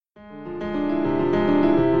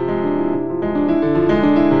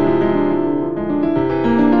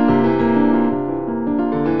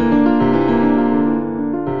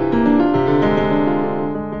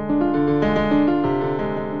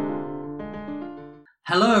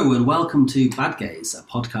Hello and welcome to Bad Gays, a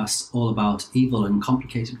podcast all about evil and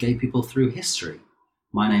complicated gay people through history.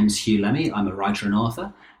 My name's Hugh Lemmy, I'm a writer and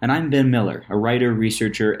author. And I'm Ben Miller, a writer,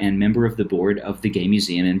 researcher, and member of the board of the Gay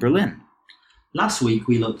Museum in Berlin. Last week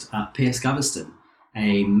we looked at Piers Gaveston,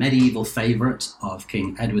 a medieval favourite of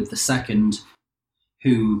King Edward II,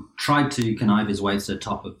 who tried to connive his way to the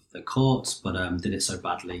top of the court, but did it so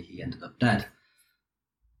badly he ended up dead.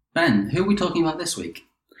 Ben, who are we talking about this week?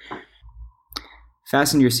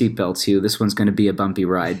 Fasten your seatbelts, Hugh. This one's going to be a bumpy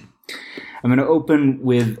ride. I'm going to open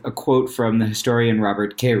with a quote from the historian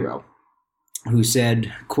Robert Caro, who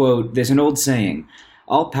said, quote, "There's an old saying,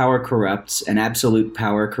 all power corrupts and absolute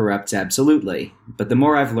power corrupts absolutely, but the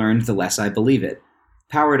more I've learned, the less I believe it.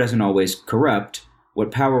 Power doesn't always corrupt.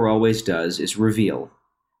 What power always does is reveal.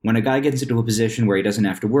 When a guy gets into a position where he doesn't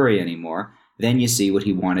have to worry anymore, then you see what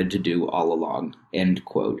he wanted to do all along." End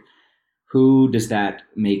quote. Who does that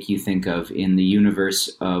make you think of in the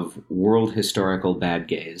universe of world historical bad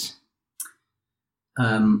gays?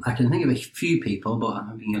 I can think of a few people, but I'm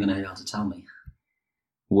hoping you're going to be able to tell me.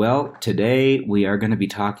 Well, today we are going to be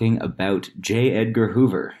talking about J. Edgar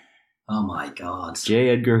Hoover. Oh my God. J.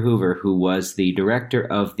 Edgar Hoover, who was the director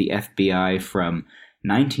of the FBI from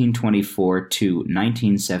 1924 to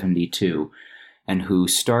 1972, and who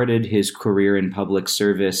started his career in public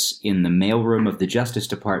service in the mailroom of the Justice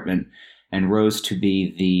Department and rose to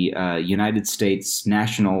be the United States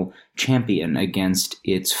national champion against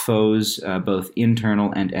its foes, both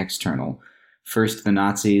internal and external. First the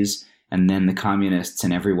Nazis, and then the communists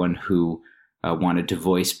and everyone who wanted to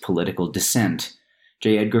voice political dissent.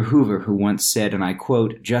 J. Edgar Hoover, who once said, and I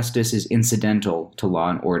quote, "Justice is incidental to law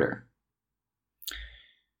and order."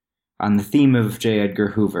 On the theme of J. Edgar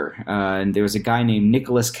Hoover, there was a guy named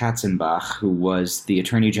Nicholas Katzenbach, who was the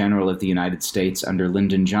Attorney General of the United States under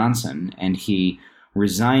Lyndon Johnson, and he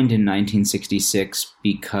resigned in 1966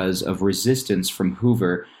 because of resistance from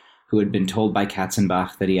Hoover, who had been told by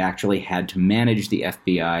Katzenbach that he actually had to manage the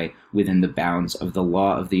FBI within the bounds of the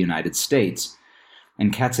law of the United States.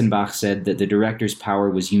 And Katzenbach said that the director's power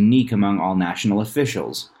was unique among all national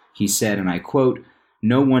officials. He said, and I quote,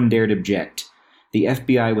 "No one dared object. The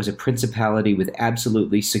FBI was a principality with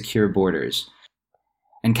absolutely secure borders."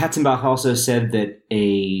 And Katzenbach also said that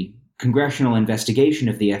a congressional investigation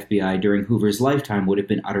of the FBI during Hoover's lifetime would have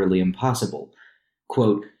been utterly impossible.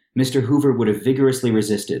 Quote, "Mr. Hoover would have vigorously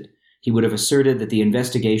resisted. He would have asserted that the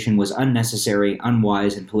investigation was unnecessary,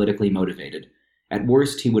 unwise, and politically motivated. At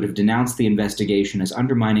worst, he would have denounced the investigation as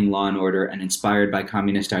undermining law and order and inspired by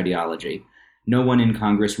communist ideology. No one in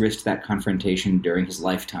Congress risked that confrontation during his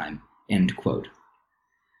lifetime." End quote.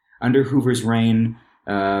 Under Hoover's reign,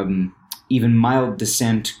 even mild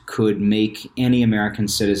dissent could make any American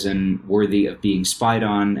citizen worthy of being spied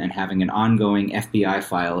on and having an ongoing FBI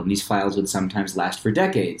file, and these files would sometimes last for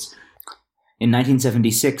decades. In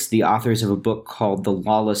 1976, the authors of a book called The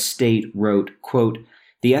Lawless State wrote, quote,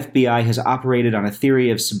 "The FBI has operated on a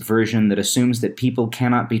theory of subversion that assumes that people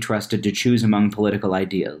cannot be trusted to choose among political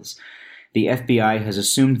ideas. The FBI has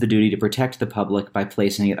assumed the duty to protect the public by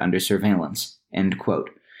placing it under surveillance." End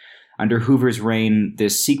quote. Under Hoover's reign,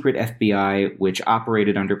 this secret FBI, which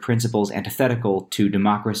operated under principles antithetical to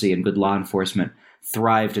democracy and good law enforcement,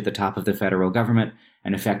 thrived at the top of the federal government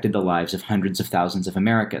and affected the lives of hundreds of thousands of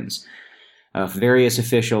Americans. Various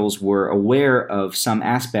officials were aware of some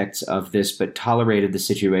aspects of this, but tolerated the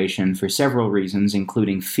situation for several reasons,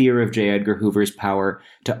 including fear of J. Edgar Hoover's power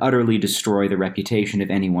to utterly destroy the reputation of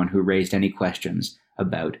anyone who raised any questions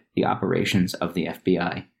about the operations of the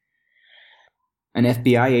FBI. An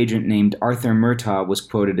FBI agent named Arthur Murtaugh was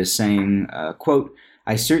quoted as saying, quote,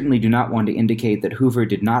 "I certainly do not want to indicate that Hoover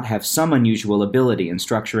did not have some unusual ability in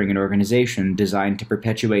structuring an organization designed to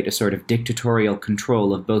perpetuate a sort of dictatorial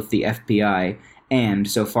control of both the FBI and,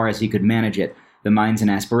 so far as he could manage it, the minds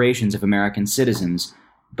and aspirations of American citizens,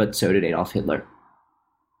 but so did Adolf Hitler."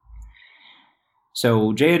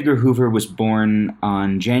 So J. Edgar Hoover was born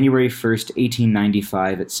on January 1st,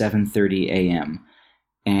 1895 at 7:30 a.m.,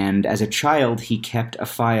 and as a child, he kept a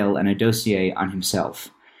file and a dossier on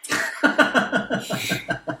himself. That's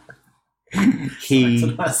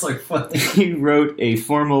so funny. He wrote a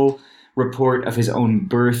formal report of his own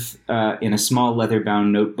birth in a small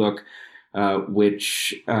leather-bound notebook,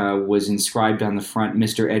 which was inscribed on the front,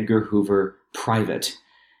 "Mr. Edgar Hoover, Private."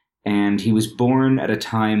 And he was born at a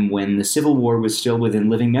time when the Civil War was still within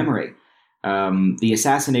living memory. The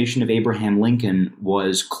assassination of Abraham Lincoln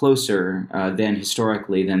was closer then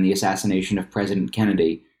historically than the assassination of President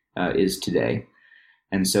Kennedy is today.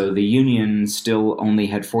 And so the Union still only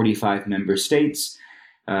had 45 member states.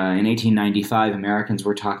 In 1895, Americans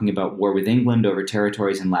were talking about war with England over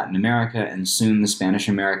territories in Latin America, and soon the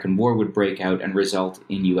Spanish-American War would break out and result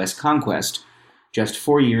in U.S. conquest. Just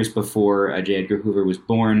 4 years before J. Edgar Hoover was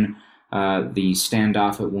born, the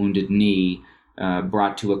standoff at Wounded Knee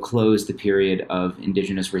brought to a close the period of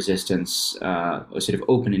indigenous resistance, sort of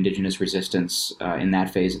open indigenous resistance in that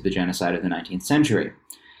phase of the genocide of the 19th century.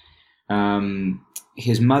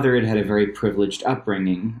 His mother had had a very privileged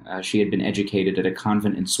upbringing. She had been educated at a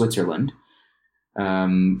convent in Switzerland.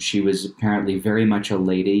 She was apparently very much a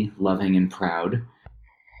lady, loving and proud.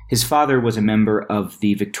 His father was a member of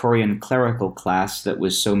the Victorian clerical class that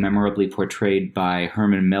was so memorably portrayed by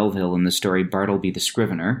Herman Melville in the story Bartleby the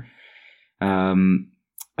Scrivener.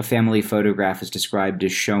 A family photograph is described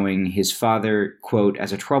as showing his father, quote,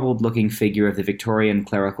 as a troubled-looking figure of the Victorian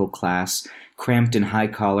clerical class, cramped in high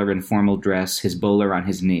collar and formal dress, his bowler on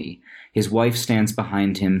his knee. His wife stands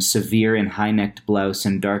behind him, severe in high-necked blouse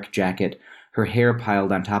and dark jacket, her hair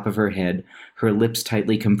piled on top of her head, her lips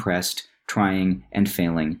tightly compressed, trying and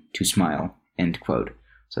failing to smile, end quote.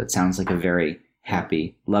 So it sounds like a very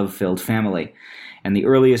happy, love-filled family. And the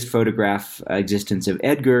earliest photograph existence of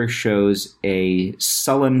Edgar shows a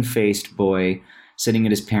sullen-faced boy sitting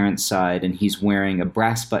at his parents' side, and he's wearing a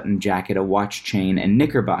brass-button jacket, a watch chain, and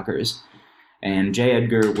knickerbockers. And J.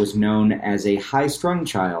 Edgar was known as a high-strung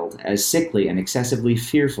child, as sickly and excessively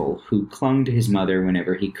fearful, who clung to his mother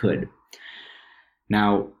whenever he could.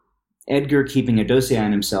 Now, Edgar keeping a dossier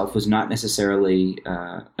on himself was not necessarily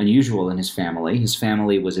unusual in his family. His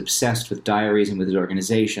family was obsessed with diaries and with his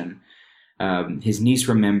organization. His niece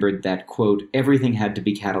remembered that, quote, everything had to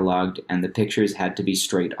be cataloged and the pictures had to be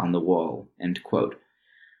straight on the wall, end quote.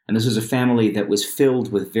 And this was a family that was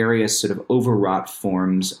filled with various sort of overwrought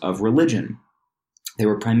forms of religion. They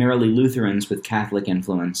were primarily Lutherans with Catholic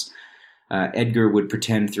influence. Edgar would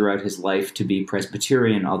pretend throughout his life to be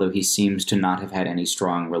Presbyterian, although he seems to not have had any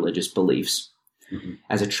strong religious beliefs. Mm-hmm.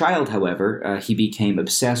 As a child, however, he became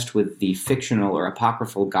obsessed with the fictional or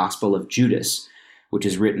apocryphal Gospel of Judas, which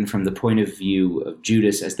is written from the point of view of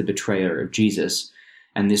Judas as the betrayer of Jesus.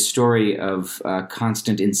 And this story of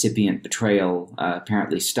constant incipient betrayal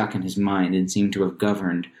apparently stuck in his mind and seemed to have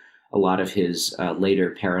governed a lot of his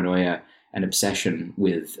later paranoia and obsession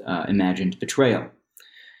with imagined betrayal.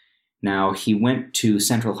 Now, he went to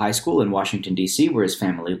Central High School in Washington, D.C., where his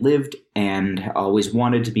family lived, and always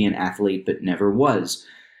wanted to be an athlete, but never was.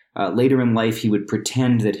 Later in life, he would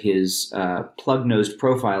pretend that his plug-nosed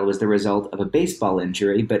profile was the result of a baseball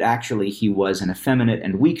injury, but actually he was an effeminate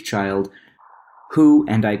and weak child who,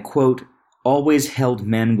 and I quote, always held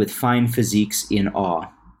men with fine physiques in awe,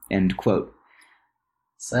 end quote.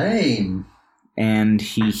 Same. And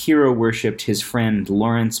he hero-worshipped his friend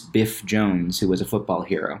Lawrence Biff Jones, who was a football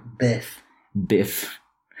hero. Biff.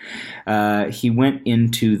 He went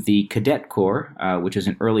into the Cadet Corps, which is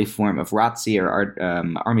an early form of ROTC, or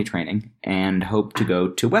Army training, and hoped to go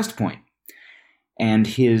to West Point. And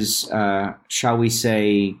his, shall we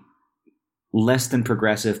say, less than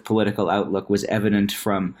progressive political outlook was evident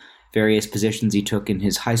from various positions he took in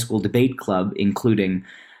his high school debate club, including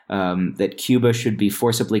that Cuba should be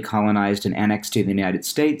forcibly colonized and annexed to the United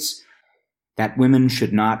States, that women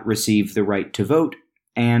should not receive the right to vote,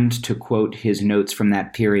 and, to quote his notes from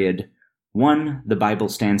that period, 1. The Bible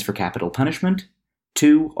stands for capital punishment.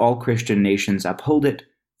 2. All Christian nations uphold it.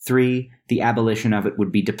 3. The abolition of it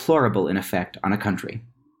would be deplorable in effect on a country.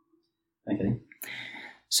 Okay.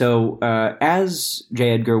 So, as J.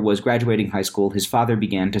 Edgar was graduating high school, his father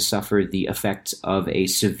began to suffer the effects of a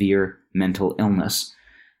severe mental illness.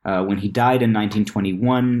 When he died in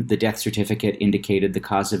 1921, the death certificate indicated the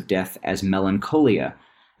cause of death as melancholia,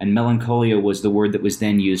 and melancholia was the word that was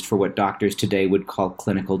then used for what doctors today would call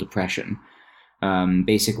clinical depression.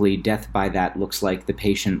 Basically, death by that looks like the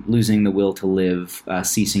patient losing the will to live,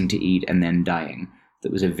 ceasing to eat, and then dying.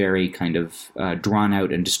 That was a very kind of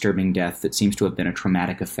drawn-out and disturbing death that seems to have been a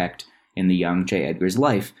traumatic effect in the young J. Edgar's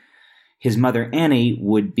life. His mother, Annie,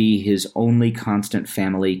 would be his only constant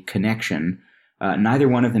family connection. Neither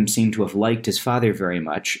one of them seemed to have liked his father very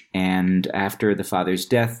much, and after the father's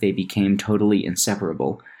death, they became totally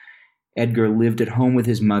inseparable. Edgar lived at home with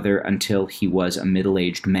his mother until he was a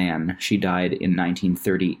middle-aged man. She died in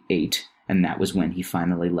 1938, and that was when he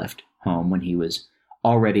finally left home, when he was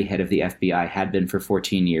already head of the FBI, had been for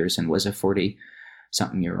 14 years, and was a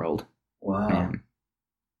 40-something-year-old man.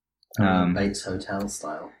 Bates Hotel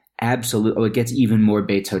style. Absolutely. Oh, it gets even more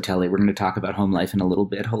Bates Hotel-y. We're going to talk about home life in a little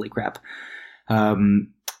bit. Holy crap.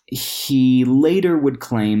 He later would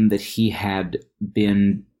claim that he had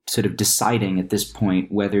been sort of deciding at this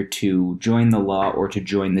point whether to join the law or to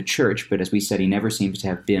join the church. But as we said, he never seems to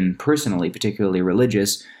have been personally particularly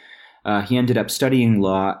religious. He ended up studying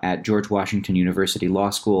law at George Washington University Law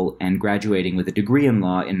School and graduating with a degree in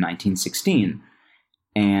law in 1916.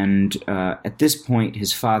 And at this point,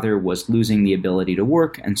 his father was losing the ability to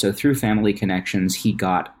work, and so through family connections, he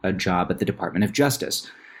got a job at the Department of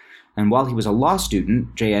Justice. And while he was a law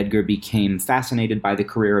student, J. Edgar became fascinated by the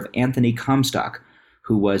career of Anthony Comstock,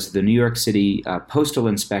 who was the New York City postal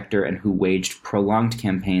inspector and who waged prolonged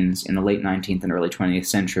campaigns in the late 19th and early 20th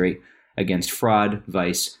century against fraud,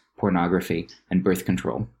 vice, pornography, and birth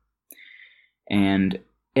control. And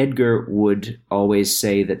Edgar would always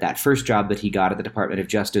say that that first job that he got at the Department of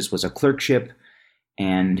Justice was a clerkship,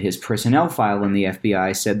 and his personnel file in the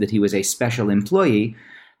FBI said that he was a special employee,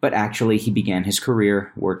 but actually he began his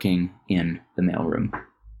career working in the mailroom.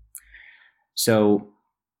 So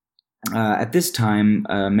at this time,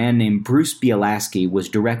 a man named Bruce Bielaski was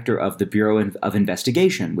director of the Bureau of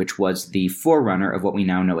Investigation, which was the forerunner of what we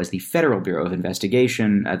now know as the Federal Bureau of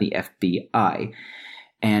Investigation, the FBI.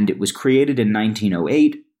 And it was created in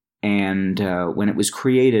 1908, and when it was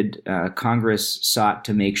created, Congress sought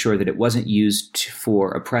to make sure that it wasn't used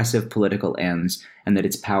for oppressive political ends and that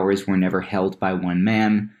its powers were never held by one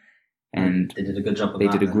man. And they did a good job of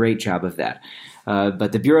that. They did a great job of that.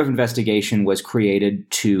 But the Bureau of Investigation was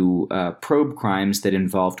created to probe crimes that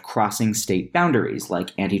involved crossing state boundaries,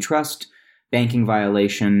 like antitrust, banking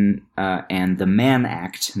violation, and the Mann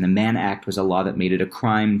Act. And the Mann Act was a law that made it a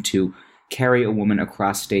crime to carry a woman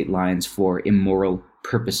across state lines for immoral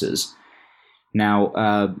purposes.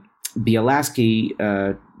 Now,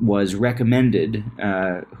 Bielaski was recommended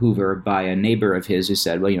Hoover by a neighbor of his who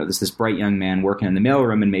said, well, there's this bright young man working in the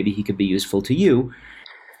mailroom and maybe he could be useful to you.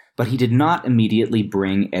 But he did not immediately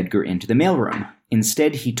bring Edgar into the mailroom.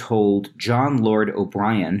 Instead, he told John Lord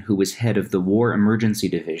O'Brien, who was head of the War Emergency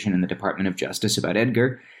Division in the Department of Justice, about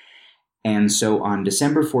Edgar. And so on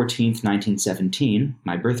December 14th, 1917,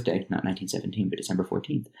 my birthday, not 1917, but December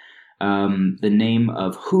 14th, the name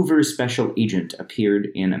of Hoover's special agent appeared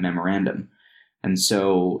in a memorandum. And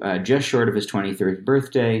so just short of his 23rd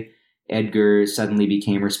birthday, Edgar suddenly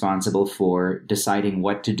became responsible for deciding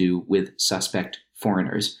what to do with suspect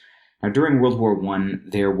foreigners. Now, during World War I,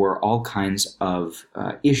 there were all kinds of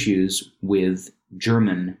issues with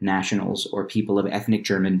German nationals or people of ethnic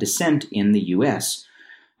German descent in the U.S.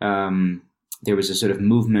 There was a sort of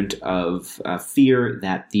movement of fear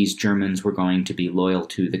that these Germans were going to be loyal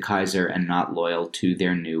to the Kaiser and not loyal to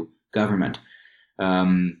their new government.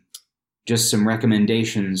 Just some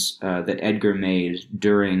recommendations that Edgar made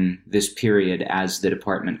during this period as the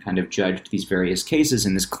department kind of judged these various cases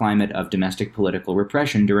in this climate of domestic political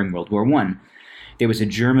repression during World War I. There was a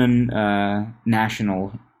German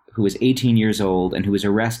national who was 18 years old and who was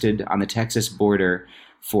arrested on the Texas border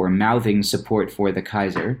for mouthing support for the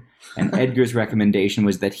Kaiser. And Edgar's recommendation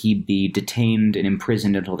was that he be detained and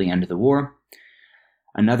imprisoned until the end of the war.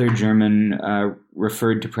 Another German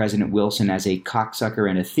referred to President Wilson as a cocksucker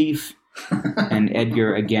and a thief. And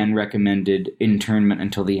Edgar again recommended internment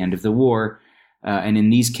until the end of the war. And in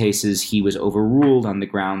these cases, he was overruled on the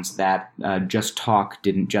grounds that just talk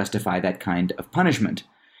didn't justify that kind of punishment.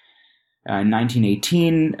 In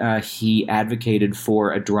 1918, he advocated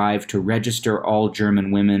for a drive to register all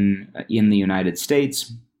German women in the United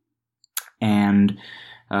States. And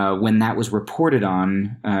when that was reported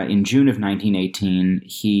on in June of 1918,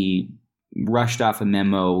 he rushed off a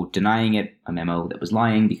memo denying it, a memo that was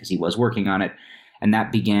lying because he was working on it, and that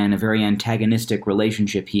began a very antagonistic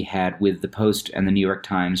relationship he had with the Post and the New York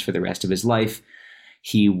Times for the rest of his life.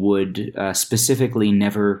 He would specifically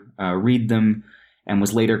never read them, and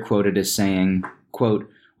was later quoted as saying, quote,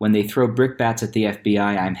 "When they throw brickbats at the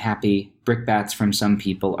FBI, I'm happy. Brickbats from some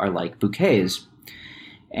people are like bouquets."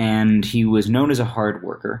 And he was known as a hard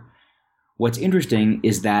worker. What's interesting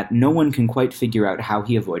is that no one can quite figure out how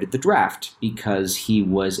he avoided the draft, because he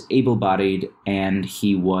was able-bodied and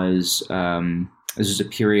he was, this was a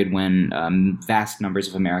period when vast numbers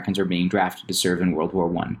of Americans were being drafted to serve in World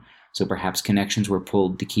War I. So perhaps connections were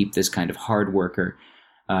pulled to keep this kind of hard worker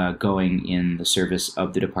going in the service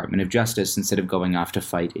of the Department of Justice instead of going off to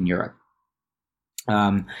fight in Europe.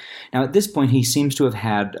 Now, at this point, he seems to have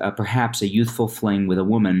had perhaps a youthful fling with a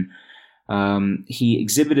woman. He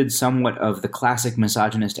exhibited somewhat of the classic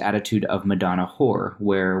misogynist attitude of Madonna whore,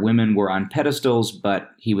 where women were on pedestals,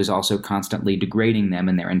 but he was also constantly degrading them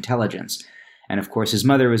in their intelligence. And of course, his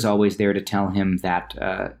mother was always there to tell him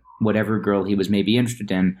that whatever girl he was maybe interested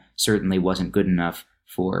in certainly wasn't good enough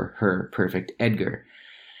for her perfect Edgar.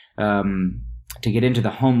 To get into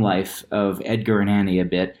the home life of Edgar and Annie a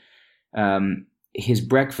bit, his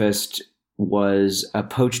breakfast was a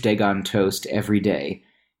poached egg on toast every day.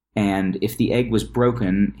 And if the egg was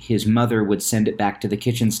broken, his mother would send it back to the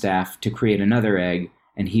kitchen staff to create another egg,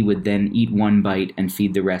 and he would then eat one bite and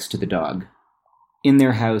feed the rest to the dog. In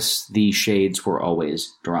their house, the shades were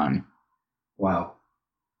always drawn. Wow.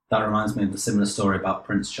 That reminds me of the similar story about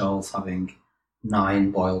Prince Charles having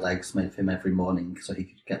 9 boiled eggs made for him every morning so he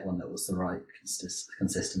could get one that was the right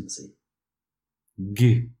consistency.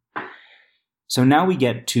 Gah. So now we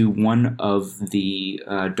get to one of the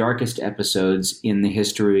darkest episodes in the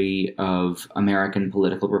history of American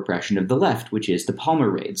political repression of the left, which is the Palmer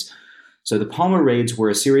Raids. So the Palmer Raids were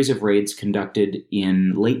a series of raids conducted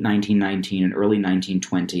in late 1919 and early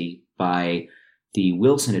 1920 by the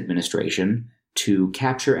Wilson administration to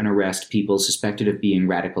capture and arrest people suspected of being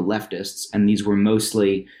radical leftists, and these were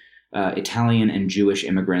mostly Italian and Jewish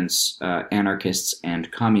immigrants, anarchists and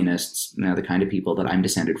communists, the kind of people that I'm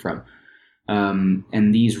descended from.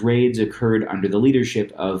 And these raids occurred under the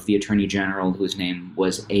leadership of the Attorney General, whose name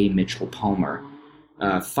was A. Mitchell Palmer.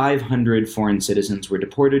 500 foreign citizens were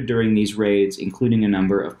deported during these raids, including a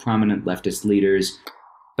number of prominent leftist leaders.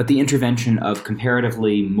 But the intervention of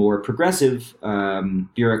comparatively more progressive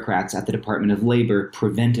bureaucrats at the Department of Labor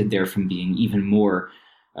prevented there from being even more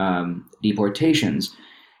deportations.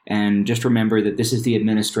 And just remember that this is the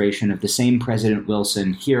administration of the same President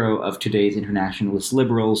Wilson, hero of today's internationalist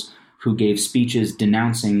liberals, who gave speeches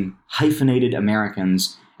denouncing hyphenated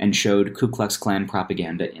Americans and showed Ku Klux Klan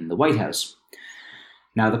propaganda in the White House.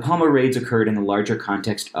 Now, the Palmer Raids occurred in the larger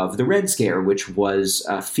context of the Red Scare, which was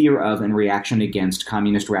fear of and reaction against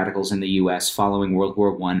communist radicals in the U.S. following World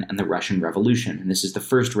War I and the Russian Revolution. And this is the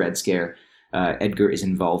first Red Scare. Edgar is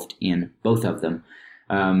involved in both of them.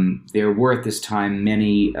 There were at this time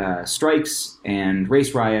many strikes and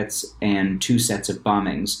race riots and 2 sets of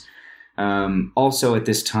bombings. Also at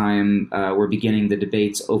this time, we're beginning the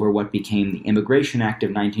debates over what became the Immigration Act of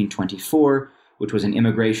 1924, which was an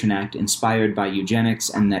immigration act inspired by eugenics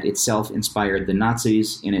and that itself inspired the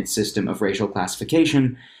Nazis in its system of racial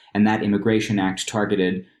classification. And that immigration act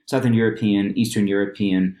targeted Southern European, Eastern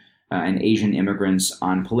European, and Asian immigrants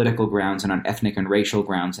on political grounds and on ethnic and racial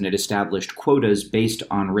grounds. And it established quotas based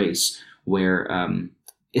on race, where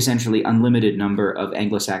essentially unlimited number of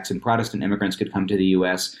Anglo-Saxon Protestant immigrants could come to the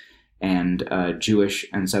U.S., and Jewish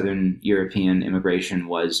and Southern European immigration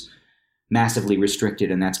was massively restricted,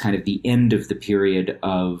 and that's kind of the end of the period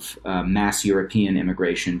of mass European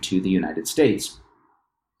immigration to the United States.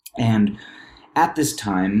 And at this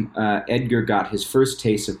time, Edgar got his first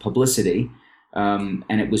taste of publicity, and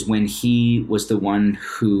it was when he was the one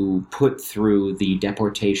who put through the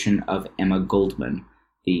deportation of Emma Goldman,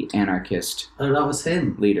 the anarchist Oh, that was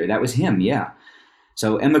him. leader. That was him, yeah.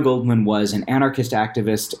 So Emma Goldman was an anarchist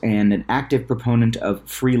activist and an active proponent of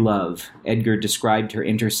free love. Edgar described her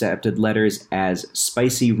intercepted letters as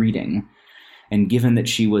spicy reading. And given that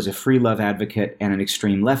she was a free love advocate and an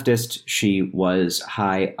extreme leftist, she was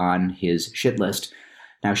high on his shit list.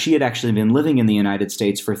 Now, she had actually been living in the United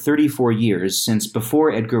States for 34 years, since before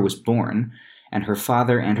Edgar was born, and her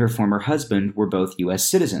father and her former husband were both U.S.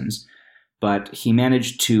 citizens. But he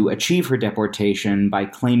managed to achieve her deportation by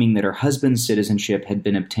claiming that her husband's citizenship had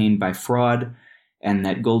been obtained by fraud and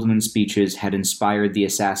that Goldman's speeches had inspired the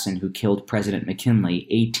assassin who killed President McKinley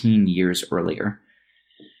 18 years earlier.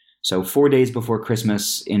 So 4 days before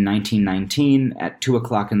Christmas in 1919, at 2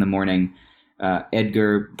 o'clock in the morning,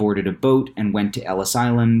 Edgar boarded a boat and went to Ellis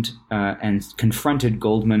Island and confronted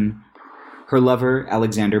Goldman, her lover,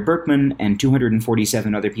 Alexander Berkman, and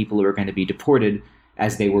 247 other people who were going to be deported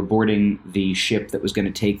as they were boarding the ship that was going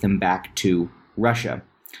to take them back to Russia.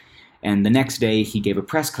 And the next day, he gave a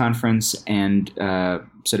press conference and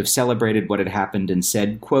sort of celebrated what had happened and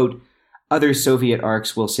said, quote, "Other Soviet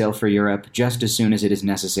arks will sail for Europe just as soon as it is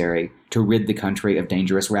necessary to rid the country of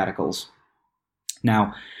dangerous radicals."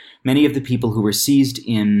 Now, many of the people who were seized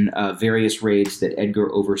in various raids that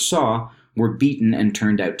Edgar oversaw were beaten and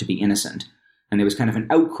turned out to be innocent. And there was kind of an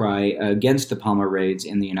outcry against the Palmer Raids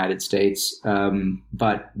in the United States.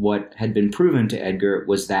 But what had been proven to Edgar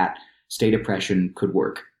was that state oppression could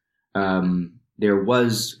work. There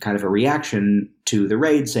was kind of a reaction to the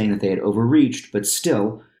raids saying that they had overreached, but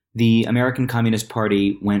still, the American Communist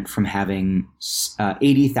Party went from having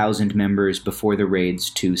 80,000 members before the raids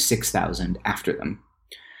to 6,000 after them.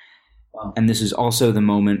 Wow. And this is also the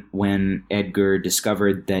moment when Edgar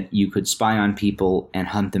discovered that you could spy on people and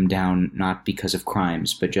hunt them down not because of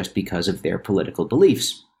crimes, but just because of their political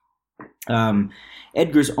beliefs.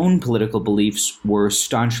 Edgar's own political beliefs were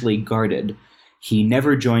staunchly guarded. He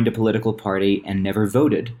never joined a political party and never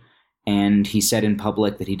voted. And he said in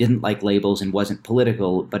public that he didn't like labels and wasn't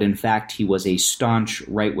political, but in fact he was a staunch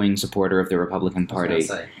right-wing supporter of the Republican Party.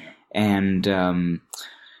 And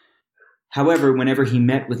however, whenever he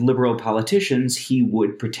met with liberal politicians, he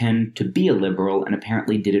would pretend to be a liberal and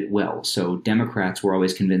apparently did it well. So Democrats were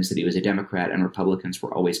always convinced that he was a Democrat, and Republicans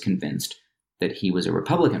were always convinced that he was a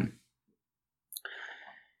Republican.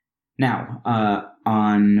 Now,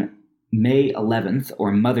 on May 11th,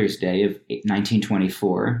 or Mother's Day of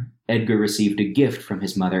 1924, Edgar received a gift from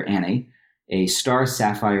his mother, Annie, a star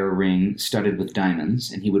sapphire ring studded with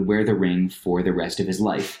diamonds, and he would wear the ring for the rest of his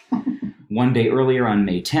life. One day earlier, on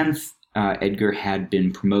May 10th, Edgar had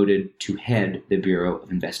been promoted to head the Bureau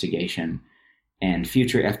of Investigation, and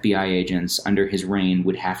future FBI agents under his reign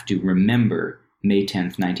would have to remember May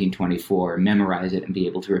 10th, 1924, memorize it, and be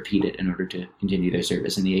able to repeat it in order to continue their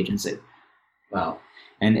service in the agency. Wow.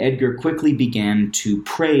 And Edgar quickly began to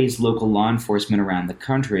praise local law enforcement around the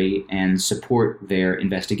country and support their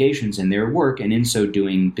investigations and their work, and in so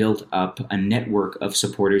doing built up a network of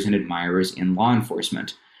supporters and admirers in law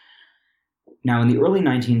enforcement. Now, in the early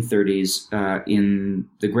 1930s, in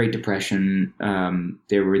the Great Depression,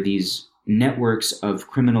 there were these networks of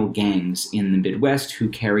criminal gangs in the Midwest who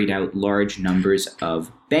carried out large numbers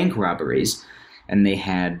of bank robberies, and they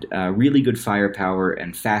had really good firepower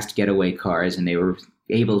and fast getaway cars, and they were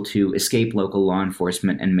able to escape local law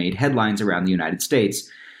enforcement and made headlines around the United States.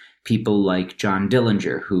 People like John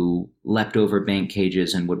Dillinger, who leapt over bank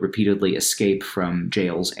cages and would repeatedly escape from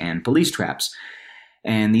jails and police traps.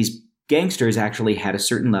 And these gangsters actually had a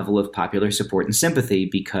certain level of popular support and sympathy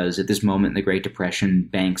because at this moment in the Great Depression,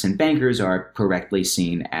 banks and bankers are correctly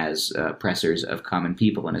seen as oppressors of common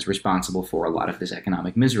people and as responsible for a lot of this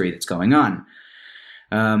economic misery that's going on.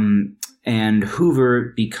 And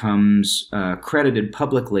Hoover becomes credited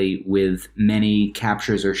publicly with many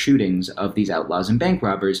captures or shootings of these outlaws and bank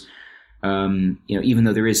robbers. Even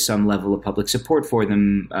though there is some level of public support for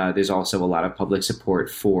them, there's also a lot of public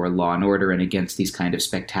support for law and order and against these kind of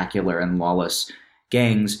spectacular and lawless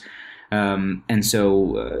gangs. And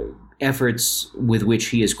so efforts with which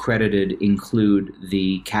he is credited include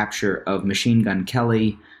the capture of Machine Gun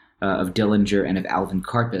Kelly, of Dillinger, and of Alvin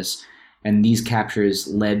Karpis. And these captures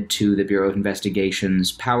led to the Bureau of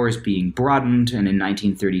Investigation's powers being broadened, and in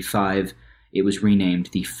 1935 it was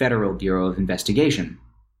renamed the Federal Bureau of Investigation.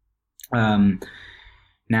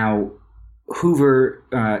 Now, Hoover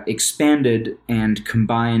expanded and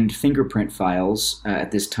combined fingerprint files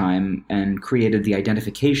at this time and created the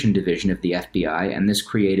Identification Division of the FBI, and this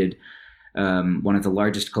created one of the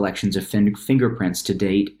largest collections of fingerprints to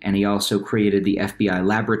date, and he also created the FBI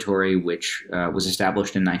Laboratory, which was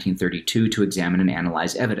established in 1932 to examine and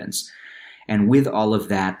analyze evidence. And with all of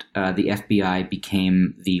that, the FBI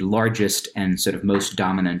became the largest and sort of most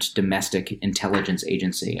dominant domestic intelligence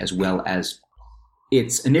agency, as well as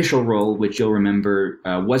its initial role, which you'll remember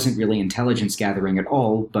wasn't really intelligence gathering at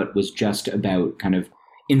all, but was just about kind of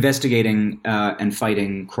investigating and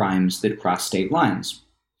fighting crimes that cross state lines.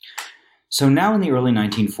 So now in the early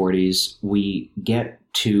 1940s, we get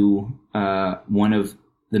to one of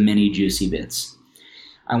the many juicy bits.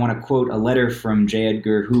 I want to quote a letter from J.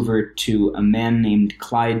 Edgar Hoover to a man named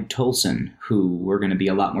Clyde Tolson, who we're going to be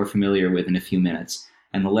a lot more familiar with in a few minutes.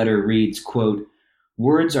 And the letter reads, quote,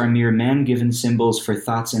 "Words are mere man-given symbols for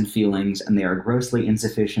thoughts and feelings, and they are grossly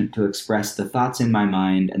insufficient to express the thoughts in my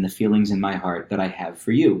mind and the feelings in my heart that I have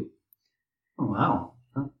for you." Oh, wow.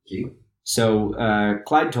 Thank you. So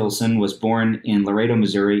Clyde Tolson was born in Laredo,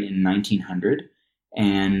 Missouri in 1900,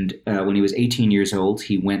 and when he was 18 years old,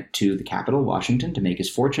 he went to the capital, Washington, to make his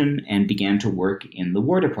fortune and began to work in the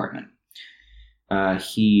War Department.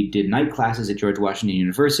 He did night classes at George Washington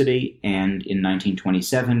University, and in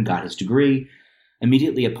 1927 got his degree.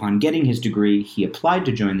 Immediately upon getting his degree, he applied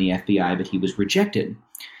to join the FBI, but he was rejected.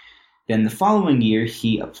 Then the following year,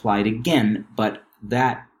 he applied again, but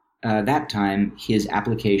that time, his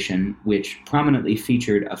application, which prominently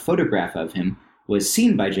featured a photograph of him, was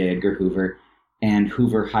seen by J. Edgar Hoover, and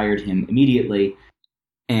Hoover hired him immediately.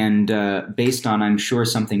 And based on, I'm sure,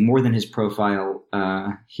 something more than his profile,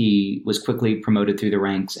 he was quickly promoted through the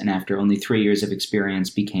ranks, and after only 3 years of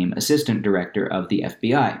experience, became assistant director of the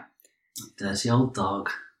FBI. Dirty old dog.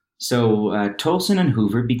 So Tolson and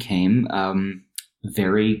Hoover became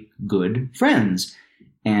very good friends,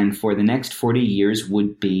 and for the next 40 years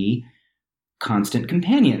would be constant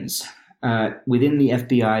companions. Within the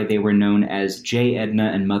FBI, they were known as J.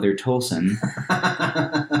 Edna and Mother Tolson.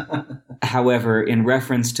 However, in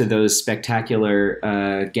reference to those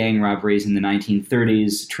spectacular gang robberies in the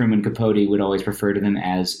 1930s, Truman Capote would always refer to them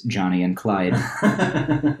as Johnny and Clyde.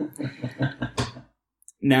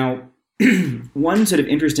 Now, one sort of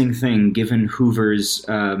interesting thing, given Hoover's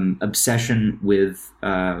obsession with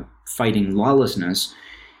fighting lawlessness,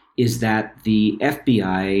 is that the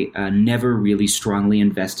FBI never really strongly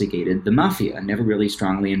investigated the mafia, never really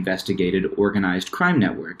strongly investigated organized crime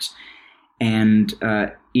networks. And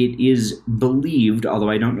it is believed, although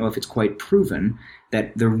I don't know if it's quite proven,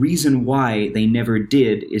 that the reason why they never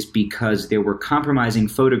did is because there were compromising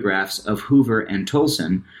photographs of Hoover and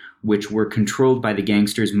Tolson, which were controlled by the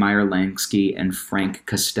gangsters Meyer Lansky and Frank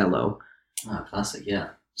Costello. Ah, classic, yeah.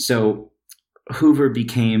 So Hoover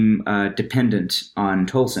became dependent on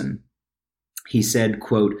Tolson. He said,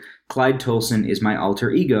 quote, "Clyde Tolson is my alter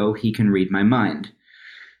ego. He can read my mind."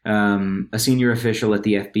 A senior official at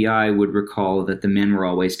the FBI would recall that the men were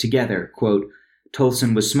always together. Quote,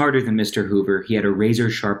 "Tolson was smarter than Mr. Hoover. He had a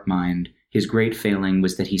razor-sharp mind. His great failing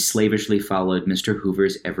was that he slavishly followed Mr.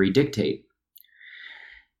 Hoover's every dictate."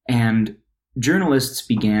 And journalists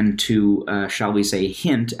began to, shall we say,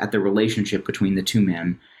 hint at the relationship between the two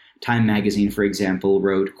men. Time magazine, for example,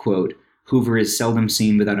 wrote, quote, "Hoover is seldom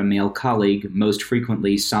seen without a male colleague, most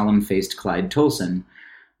frequently solemn-faced Clyde Tolson."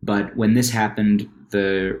 But when this happened,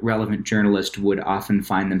 the relevant journalist would often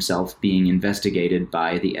find themselves being investigated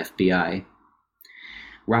by the FBI.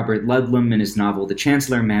 Robert Ludlum, in his novel The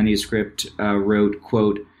Chancellor Manuscript, wrote,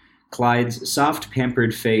 quote, "Clyde's soft,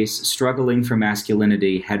 pampered face, struggling for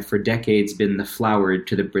masculinity, had for decades been the flowered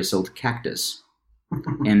to the bristled cactus."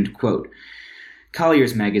 End quote.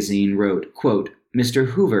 Collier's magazine wrote, quote, "Mr.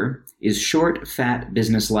 Hoover is short, fat,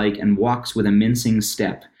 businesslike, and walks with a mincing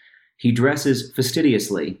step. He dresses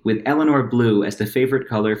fastidiously, with Eleanor blue as the favorite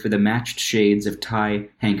color for the matched shades of tie,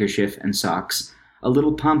 handkerchief, and socks. A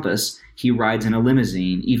little pompous, he rides in a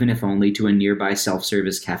limousine, even if only to a nearby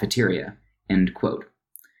self-service cafeteria." End quote.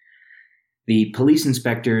 The police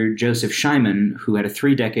inspector Joseph Shyman, who had a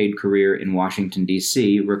 3-decade career in Washington,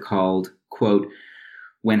 D.C., recalled, quote,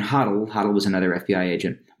 "When Hoddle was another FBI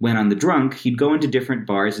agent, went on the drunk, he'd go into different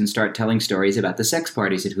bars and start telling stories about the sex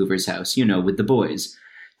parties at Hoover's house, with the boys.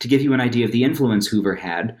 To give you an idea of the influence Hoover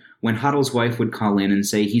had, when Hoddle's wife would call in and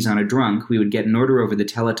say he's on a drunk, we would get an order over the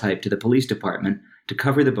teletype to the police department to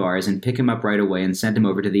cover the bars and pick him up right away and send him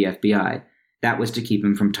over to the FBI. That was to keep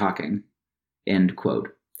him from talking." End quote.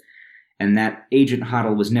 And that Agent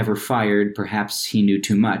Hoddle was never fired, perhaps he knew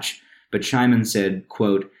too much, but Shyman said,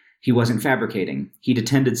 quote, "He wasn't fabricating. He'd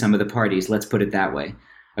attended some of the parties, let's put it that way.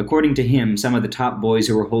 According to him, some of the top boys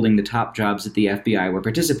who were holding the top jobs at the FBI were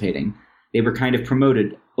participating. They were kind of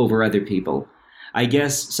promoted over other people. I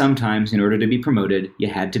guess sometimes, in order to be promoted, you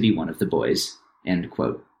had to be one of the boys." End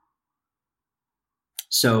quote.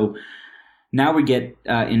 So now we get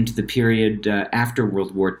into the period after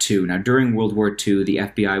World War II. Now, during World War II, the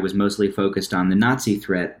FBI was mostly focused on the Nazi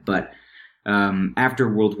threat, but after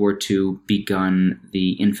World War II begun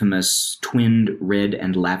the infamous twinned Red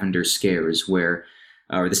and Lavender scares, or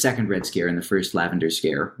the second Red Scare and the first Lavender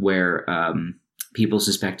Scare, where people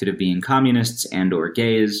suspected of being communists and or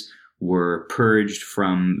gays were purged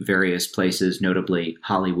from various places, notably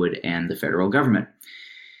Hollywood and the federal government.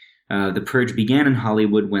 The purge began in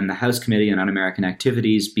Hollywood when the House Committee on Un-American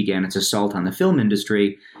Activities began its assault on the film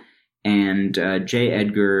industry, and J.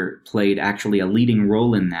 Edgar played actually a leading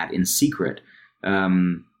role in that in secret.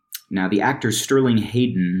 Now, the actor Sterling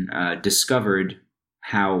Hayden discovered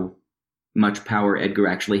how much power Edgar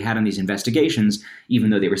actually had on these investigations, even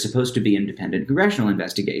though they were supposed to be independent congressional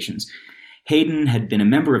investigations. Hayden had been a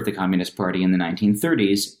member of the Communist Party in the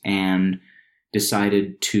 1930s and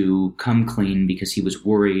decided to come clean because he was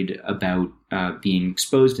worried about being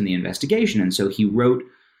exposed in the investigation. And so he wrote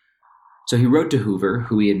to Hoover,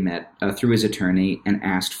 who he had met through his attorney, and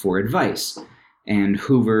asked for advice. And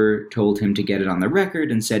Hoover told him to get it on the record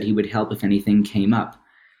and said he would help if anything came up.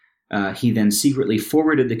 He then secretly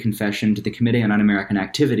forwarded the confession to the Committee on Un-American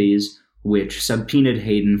Activities, which subpoenaed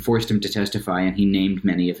Hayden, forced him to testify, and he named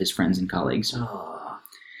many of his friends and colleagues. Oh.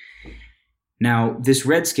 Now, this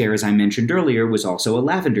Red Scare, as I mentioned earlier, was also a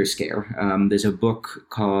Lavender Scare. There's a book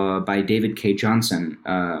by David K. Johnson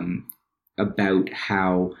about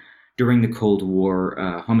how during the Cold War,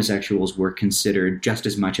 homosexuals were considered just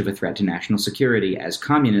as much of a threat to national security as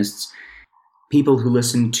communists. People who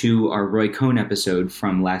listened to our Roy Cohn episode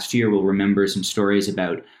from last year will remember some stories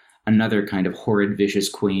about another kind of horrid, vicious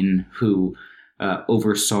queen who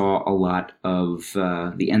oversaw a lot of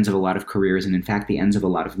the ends of a lot of careers and, in fact, the ends of a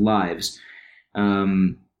lot of lives.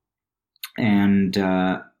 And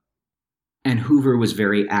Hoover was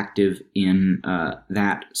very active in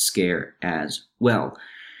that scare as well.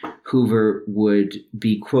 Hoover would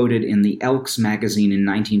be quoted in the Elks magazine in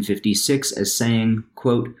 1956 as saying,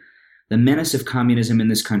 quote, The menace of communism in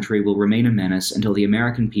this country will remain a menace until the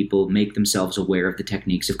American people make themselves aware of the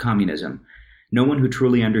techniques of communism. No one who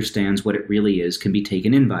truly understands what it really is can be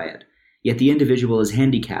taken in by it. Yet the individual is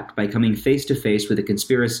handicapped by coming face to face with a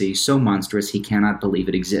conspiracy so monstrous he cannot believe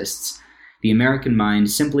it exists. The American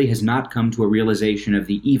mind simply has not come to a realization of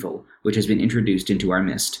the evil which has been introduced into our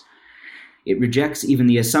midst. It rejects even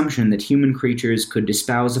the assumption that human creatures could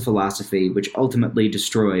espouse a philosophy which ultimately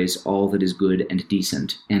destroys all that is good and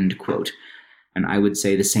decent." End quote. And I would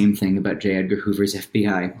say the same thing about J. Edgar Hoover's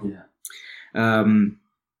FBI. Yeah.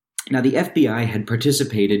 Now, the FBI had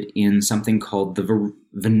participated in something called the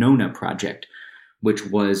Venona Project, which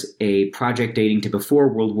was a project dating to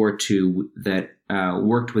before World War II that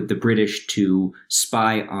worked with the British to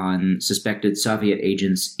spy on suspected Soviet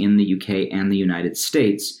agents in the UK and the United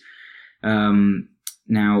States.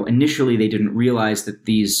 Now, initially, they didn't realize that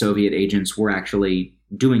these Soviet agents were actually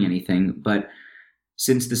doing anything, but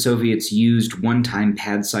since the Soviets used one-time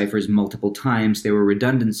pad ciphers multiple times, there were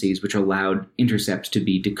redundancies which allowed intercepts to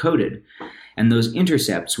be decoded. And those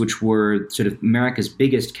intercepts, which were sort of America's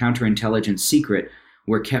biggest counterintelligence secret,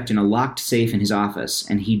 were kept in a locked safe in his office,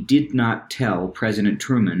 and he did not tell President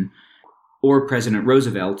Truman or President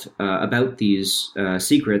Roosevelt about these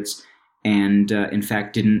secrets, and in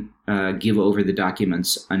fact didn't give over the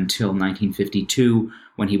documents until 1952,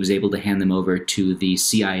 when he was able to hand them over to the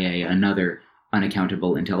CIA, another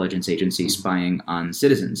unaccountable intelligence agency spying on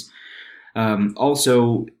citizens.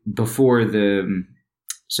 Also, before the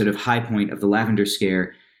sort of high point of the Lavender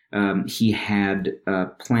Scare, he had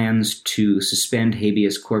plans to suspend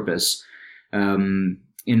habeas corpus. In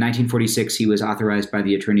 1946, he was authorized by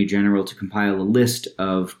the Attorney General to compile a list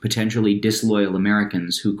of potentially disloyal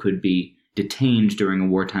Americans who could be detained during a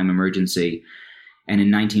wartime emergency. And in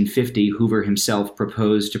 1950, Hoover himself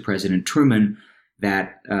proposed to President Truman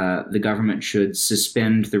that the government should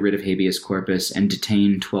suspend the writ of habeas corpus and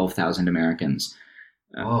detain 12,000 Americans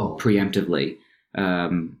preemptively.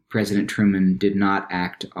 President Truman did not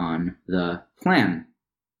act on the plan.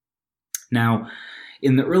 Now,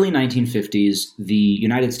 in the early 1950s, the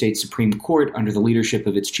United States Supreme Court, under the leadership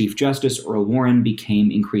of its Chief Justice, Earl Warren,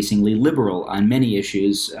 became increasingly liberal on many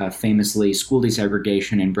issues, famously school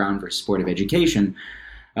desegregation and Brown versus Board of Education.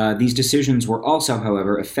 These decisions were also,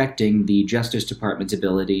 however, affecting the Justice Department's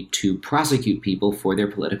ability to prosecute people for their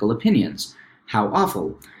political opinions. How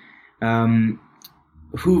awful.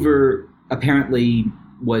 Hoover apparently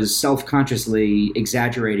was self-consciously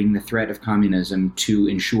exaggerating the threat of communism to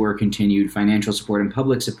ensure continued financial support and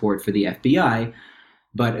public support for the FBI.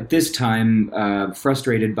 But at this time,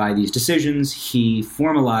 frustrated by these decisions, he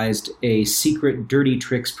formalized a secret dirty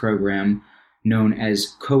tricks program known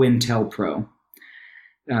as COINTELPRO.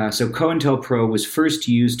 So COINTELPRO was first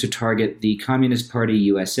used to target the Communist Party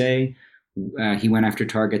USA. He went after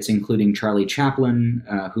targets including Charlie Chaplin,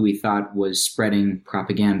 who he thought was spreading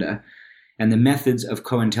propaganda. And the methods of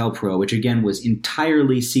COINTELPRO, which again was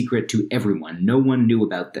entirely secret to everyone, no one knew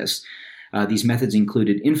about this. These methods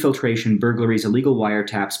included infiltration, burglaries, illegal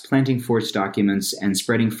wiretaps, planting forged documents, and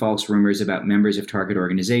spreading false rumors about members of target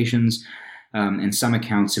organizations. And some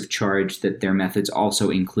accounts have charged that their methods also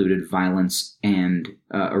included violence and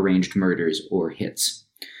arranged murders or hits.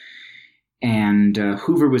 And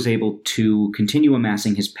Hoover was able to continue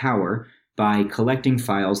amassing his power by collecting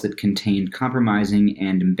files that contained compromising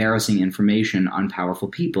and embarrassing information on powerful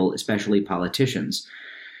people, especially politicians.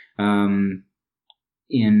 In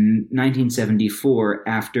 1974,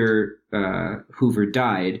 after Hoover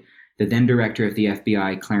died, the then director of the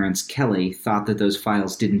FBI, Clarence Kelly, thought that those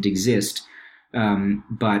files didn't exist.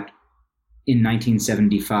 But in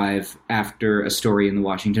 1975, after a story in the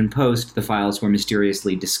Washington Post, the files were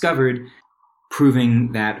mysteriously discovered,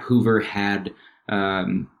 proving that Hoover had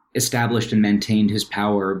established and maintained his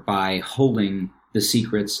power by holding the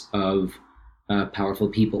secrets of powerful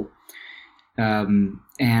people.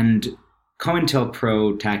 And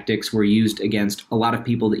COINTELPRO tactics were used against a lot of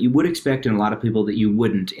people that you would expect and a lot of people that you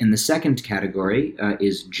wouldn't. In the second category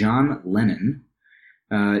is John Lennon.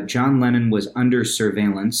 John Lennon was under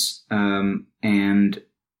surveillance, and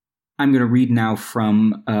I'm going to read now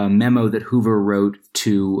from a memo that Hoover wrote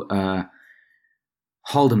to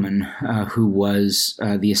Haldeman, who was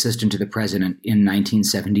the assistant to the president in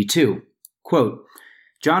 1972. Quote,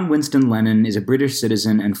 "John Winston Lennon is a British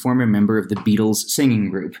citizen and former member of the Beatles singing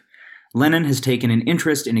group. Lennon has taken an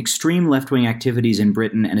interest in extreme left-wing activities in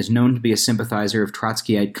Britain and is known to be a sympathizer of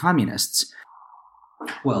Trotskyite communists."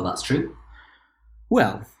 Well, that's true.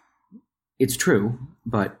 Well, it's true,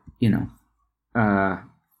 but,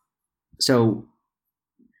 so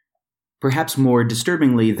Perhaps more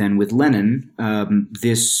disturbingly than with Lenin,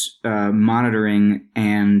 this monitoring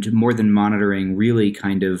and more than monitoring, really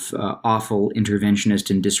kind of awful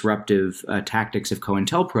interventionist and disruptive tactics of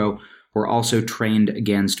COINTELPRO were also trained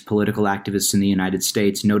against political activists in the United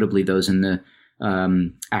States, notably those in the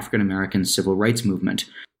African-American civil rights movement.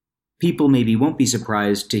 People maybe won't be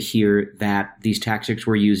surprised to hear that these tactics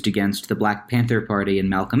were used against the Black Panther Party and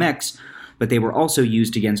Malcolm X, but they were also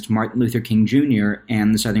used against Martin Luther King Jr.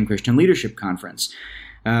 and the Southern Christian Leadership Conference.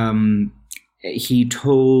 He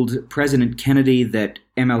told President Kennedy that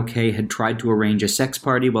MLK had tried to arrange a sex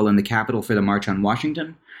party while in the Capitol for the March on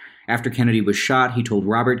Washington. After Kennedy was shot, he told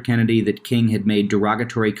Robert Kennedy that King had made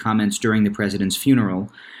derogatory comments during the president's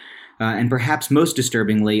funeral. And perhaps most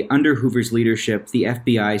disturbingly, under Hoover's leadership, the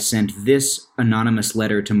FBI sent this anonymous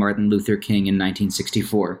letter to Martin Luther King in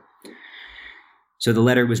 1964. So the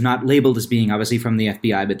letter was not labeled as being obviously from the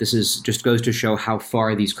FBI, but this just goes to show how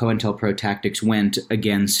far these COINTELPRO tactics went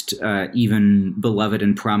against even beloved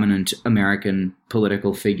and prominent American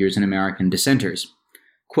political figures and American dissenters.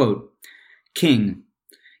 Quote, King,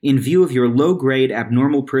 in view of your low-grade,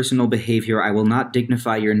 abnormal personal behavior, I will not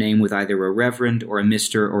dignify your name with either a reverend or a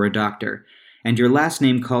Mr. or a doctor, and your last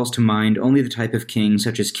name calls to mind only the type of king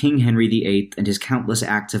such as King Henry VIII and his countless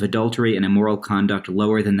acts of adultery and immoral conduct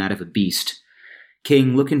lower than that of a beast.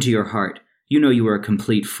 King, look into your heart. You know you are a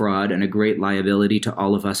complete fraud and a great liability to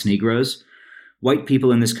all of us Negroes. White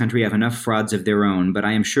people in this country have enough frauds of their own, but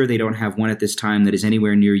I am sure they don't have one at this time that is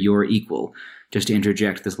anywhere near your equal. Just to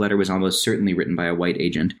interject, this letter was almost certainly written by a white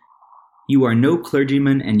agent. You are no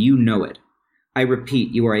clergyman, and you know it. I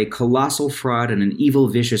repeat, you are a colossal fraud and an evil,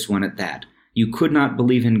 vicious one at that. You could not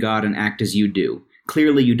believe in God and act as you do.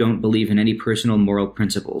 Clearly you don't believe in any personal moral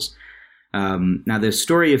principles. Now, the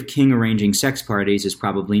story of King arranging sex parties is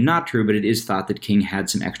probably not true, but it is thought that King had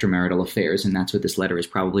some extramarital affairs, and that's what this letter is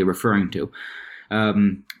probably referring to.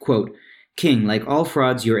 Quote, King, like all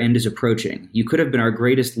frauds, your end is approaching. You could have been our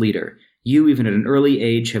greatest leader. You, even at an early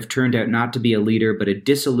age, have turned out not to be a leader, but a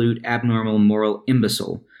dissolute, abnormal, moral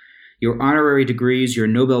imbecile. Your honorary degrees, your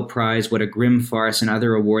Nobel Prize, what a grim farce, and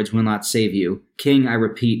other awards will not save you. King, I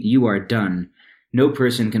repeat, you are done. No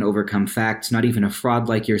person can overcome facts, not even a fraud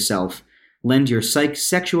like yourself. Lend your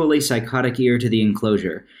sexually psychotic ear to the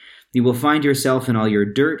enclosure. You will find yourself in all your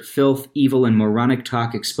dirt, filth, evil, and moronic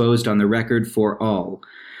talk exposed on the record for all.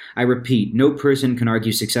 I repeat, no person can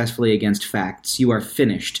argue successfully against facts. You are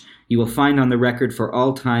finished. You will find on the record for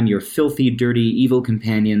all time your filthy, dirty, evil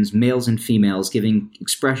companions, males and females, giving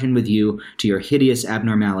expression with you to your hideous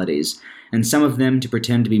abnormalities, and some of them to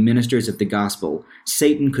pretend to be ministers of the gospel.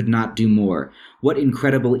 Satan could not do more. What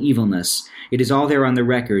incredible evilness! It is all there on the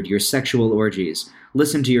record, your sexual orgies.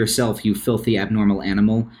 Listen to yourself, you filthy, abnormal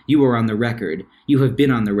animal. You are on the record. You have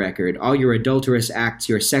been on the record. All your adulterous acts,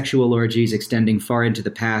 your sexual orgies extending far into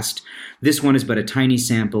the past. This one is but a tiny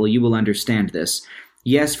sample. You will understand this.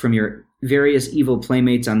 Yes, from your various evil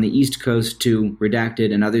playmates on the East Coast to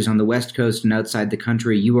redacted and others on the West Coast and outside the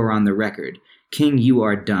country, you are on the record. King, you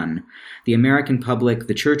are done. The American public,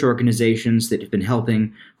 the church organizations that have been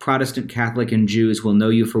helping, Protestant, Catholic, and Jews will know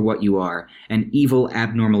you for what you are, an evil,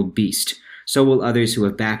 abnormal beast. So will others who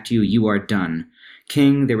have backed you. You are done.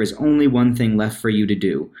 King, there is only one thing left for you to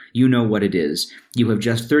do. You know what it is. You have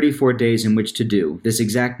just 34 days in which to do. This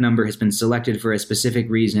exact number has been selected for a specific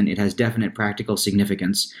reason. It has definite practical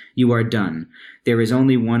significance. You are done. There is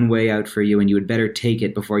only one way out for you, and you had better take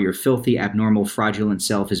it before your filthy, abnormal, fraudulent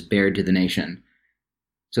self is bared to the nation.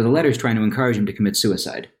 So the letter is trying to encourage him to commit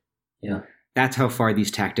suicide. Yeah. That's how far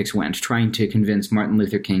these tactics went, trying to convince Martin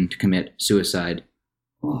Luther King to commit suicide.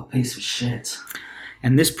 Oh, piece of shit.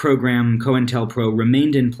 And this program, COINTELPRO,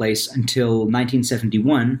 remained in place until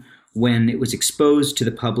 1971, when it was exposed to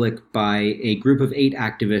the public by a group of 8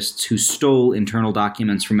 activists who stole internal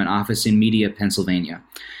documents from an office in Media, Pennsylvania.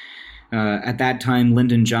 At that time,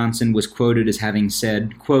 Lyndon Johnson was quoted as having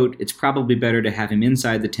said, quote, "It's probably better to have him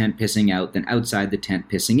inside the tent pissing out than outside the tent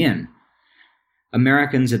pissing in."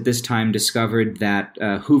 Americans at this time discovered that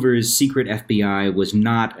Hoover's secret FBI was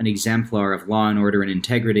not an exemplar of law and order and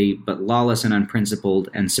integrity, but lawless and unprincipled,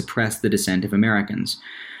 and suppressed the dissent of Americans.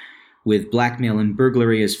 With blackmail and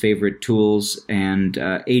burglary as favorite tools, and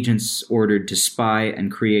agents ordered to spy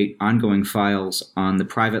and create ongoing files on the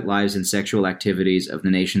private lives and sexual activities of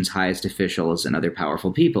the nation's highest officials and other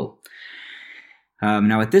powerful people.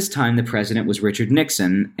 Now, at this time, the president was Richard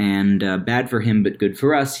Nixon, and bad for him but good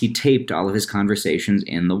for us, he taped all of his conversations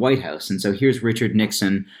in the White House. And so here's Richard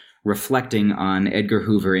Nixon reflecting on Edgar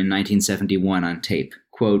Hoover in 1971 on tape.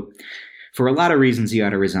 Quote, "For a lot of reasons he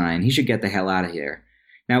ought to resign. He should get the hell out of here.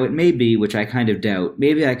 Now, it may be, which I kind of doubt,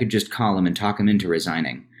 maybe I could just call him and talk him into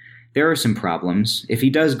resigning. There are some problems. If he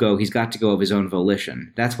does go, he's got to go of his own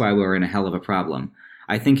volition. That's why we're in a hell of a problem.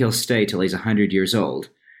 I think he'll stay till he's 100 years old.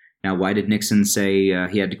 Now, why did Nixon say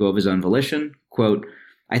he had to go of his own volition? Quote,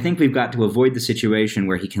 I think we've got to avoid the situation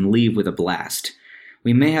where he can leave with a blast.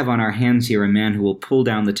 We may have on our hands here a man who will pull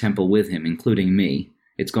down the temple with him, including me.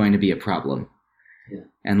 It's going to be a problem. Yeah.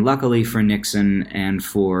 And luckily for Nixon and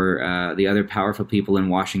for the other powerful people in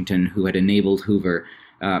Washington who had enabled Hoover,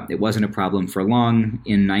 it wasn't a problem for long.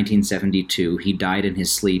 In 1972, he died in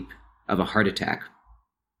his sleep of a heart attack.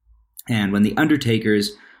 And when the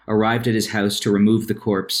undertakers arrived at his house to remove the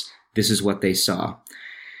corpse, this is what they saw.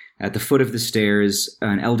 At the foot of the stairs,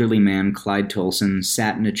 an elderly man, Clyde Tolson,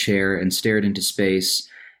 sat in a chair and stared into space,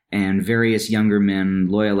 and various younger men,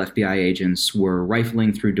 loyal FBI agents, were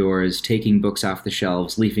rifling through doors, taking books off the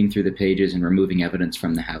shelves, leafing through the pages, and removing evidence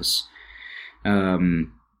from the house.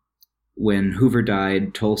 When Hoover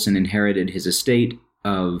died, Tolson inherited his estate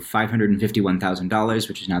of $551,000,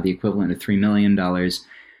 which is now the equivalent of $3 million,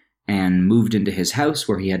 and moved into his house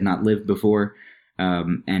where he had not lived before.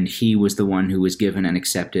 And he was the one who was given and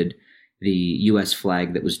accepted the U.S.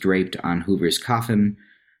 flag that was draped on Hoover's coffin.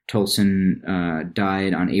 Tolson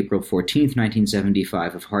died on April 14th,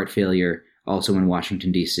 1975, of heart failure, also in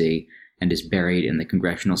Washington, D.C., and is buried in the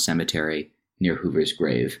Congressional Cemetery near Hoover's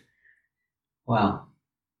grave. Wow.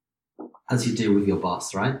 As you do with your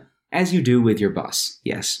boss, right? As you do with your boss,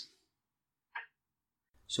 yes.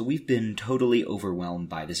 So we've been totally overwhelmed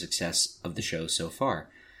by the success of the show so far.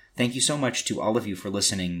 Thank you so much to all of you for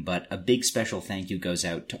listening, but a big special thank you goes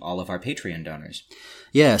out to all of our Patreon donors.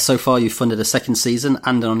 Yeah, so far you've funded a second season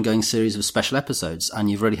and an ongoing series of special episodes,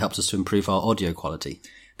 and you've really helped us to improve our audio quality.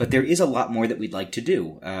 But there is a lot more that we'd like to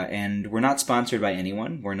do, and we're not sponsored by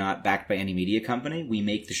anyone. We're not backed by any media company. We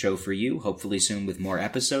make the show for you, hopefully soon with more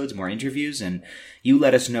episodes, more interviews, and you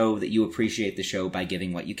let us know that you appreciate the show by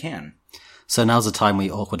giving what you can. So now's the time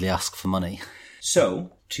we awkwardly ask for money.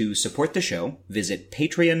 So, to support the show, visit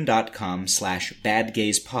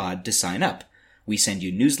patreon.com/badgazepod to sign up. We send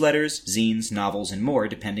you newsletters, zines, novels, and more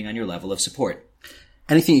depending on your level of support.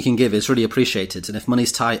 Anything you can give is really appreciated, and if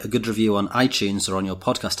money's tight, a good review on iTunes or on your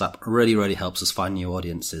podcast app really, really helps us find new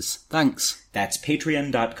audiences. Thanks. That's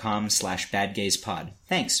patreon.com/badgazepod.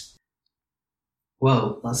 Thanks.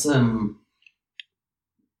 Well, that's,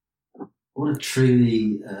 what a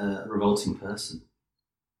truly revolting person.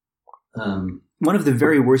 One of the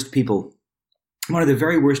very worst people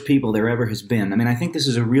there ever has been. I mean, I think this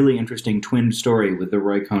is a really interesting twinned story with the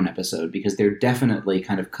Roy Cohn episode, because they're definitely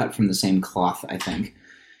kind of cut from the same cloth, I think.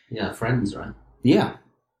 Yeah, friends, right? Yeah.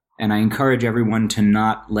 And I encourage everyone to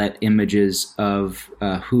not let images of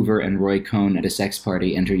Hoover and Roy Cohn at a sex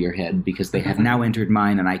party enter your head, because they have now entered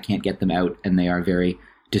mine and I can't get them out, and they are very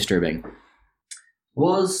disturbing.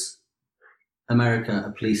 Was America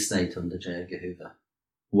a police state under J. Edgar Hoover?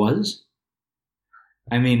 Was?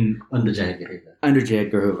 I mean... Under J. Edgar Hoover. Under J.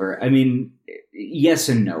 Edgar Hoover. I mean, yes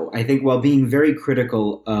and no. I think while being very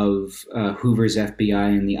critical of Hoover's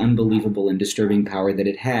FBI and the unbelievable and disturbing power that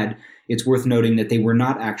it had, it's worth noting that they were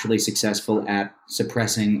not actually successful at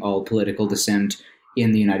suppressing all political dissent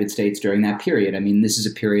in the United States during that period. I mean, this is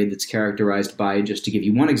a period that's characterized by, just to give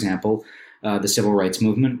you one example, the Civil Rights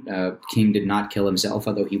Movement. King did not kill himself,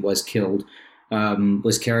 although he was killed.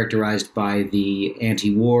 Was characterized by the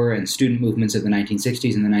anti-war and student movements of the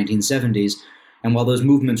 1960s and the 1970s. And while those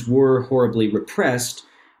movements were horribly repressed,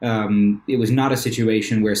 it was not a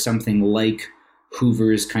situation where something like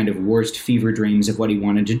Hoover's kind of worst fever dreams of what he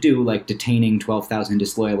wanted to do, like detaining 12,000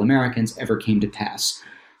 disloyal Americans, ever came to pass.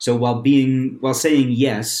 So while saying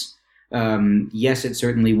yes, yes, it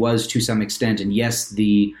certainly was to some extent, and yes,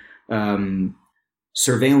 the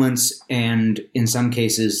surveillance and, in some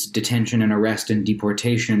cases, detention and arrest and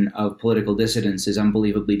deportation of political dissidents is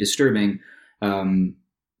unbelievably disturbing.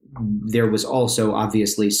 There was also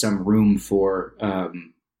obviously some room for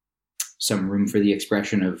the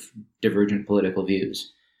expression of divergent political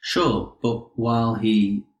views. Sure, but while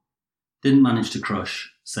he didn't manage to crush,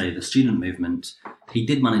 say, the student movement, he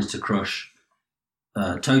did manage to crush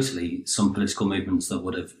totally some political movements that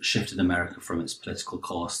would have shifted America from its political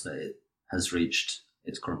course that it has reached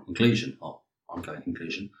its current conclusion, or ongoing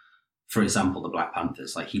conclusion. For example, the Black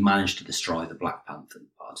Panthers. Like, he managed to destroy the Black Panther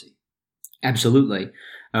Party. Absolutely.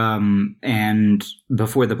 And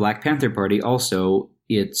before the Black Panther Party, also,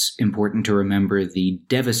 it's important to remember the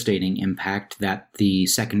devastating impact that the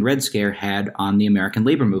Second Red Scare had on the American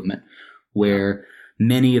labor movement, where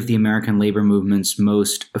many of the American labor movement's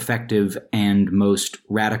most effective and most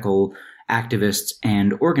radical activists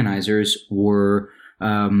and organizers were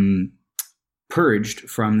purged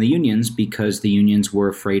from the unions because the unions were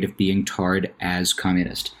afraid of being tarred as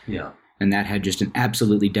communist. Yeah. And that had just an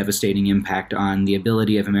absolutely devastating impact on the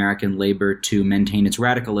ability of American labor to maintain its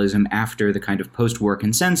radicalism after the kind of post-war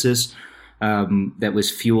consensus that was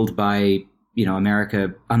fueled by,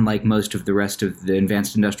 America, unlike most of the rest of the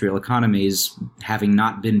advanced industrial economies, having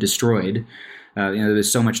not been destroyed. There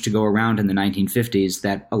was so much to go around in the 1950s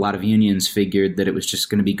that a lot of unions figured that it was just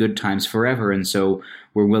going to be good times forever, and so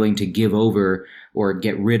were willing to give over or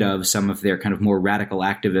get rid of some of their kind of more radical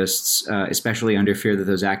activists, especially under fear that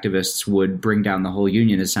those activists would bring down the whole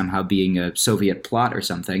union as somehow being a Soviet plot or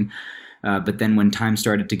something. But then when times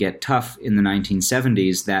started to get tough in the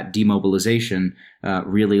 1970s, that demobilization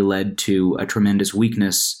really led to a tremendous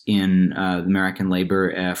weakness in American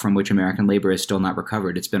labor, from which American labor has still not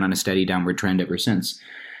recovered. It's been on a steady downward trend ever since.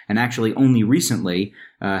 And actually, only recently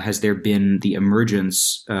has there been the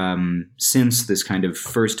emergence, since this kind of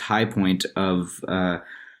first high point of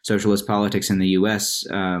socialist politics in the U.S.,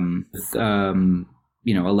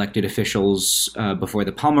 elected officials before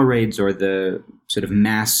the Palmer raids or the sort of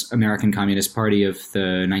mass American Communist Party of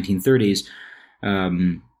the 1930s.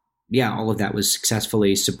 All of that was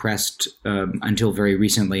successfully suppressed until very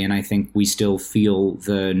recently, and I think we still feel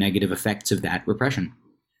the negative effects of that repression.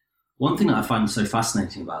 One thing that I find so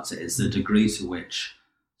fascinating about it is the degree to which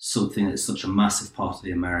something that's such a massive part of the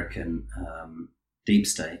American deep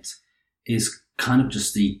state is kind of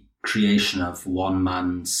just the creation of one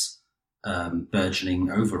man's burgeoning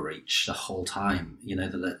overreach the whole time.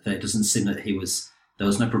 That it doesn't seem that there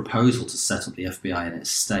was no proposal to set up the FBI in its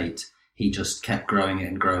state. He just kept growing it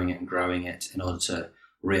and growing it and growing it in order to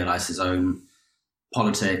realize his own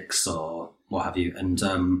politics or what have you.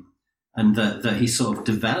 And that he sort of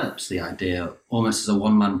developed the idea almost as a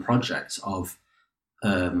one-man project of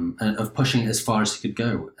pushing it as far as he could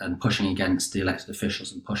go and pushing against the elected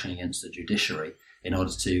officials and pushing against the judiciary in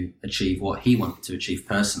order to achieve what he wanted to achieve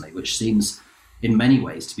personally, which seems in many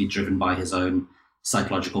ways to be driven by his own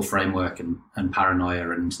psychological framework and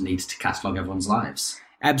paranoia and need to catalog everyone's lives.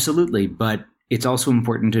 Absolutely, but it's also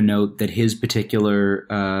important to note that his particular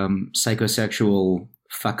psychosexual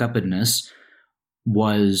fuck-uppedness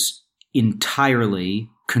was entirely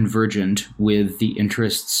convergent with the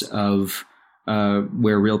interests of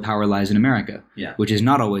where real power lies in America, which is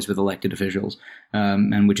not always with elected officials,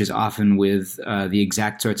 and which is often with the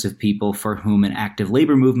exact sorts of people for whom an active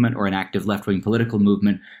labor movement or an active left-wing political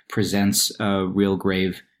movement presents a real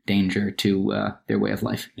grave danger to their way of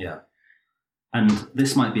life. Yeah. And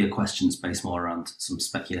this might be a question that's based more around some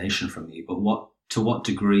speculation from you, but to what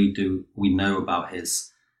degree do we know about his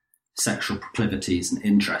sexual proclivities and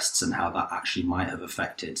interests and how that actually might have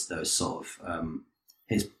affected those sort of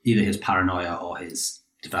either his paranoia or his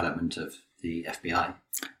development of the FBI?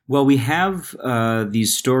 Well, we have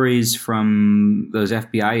these stories from those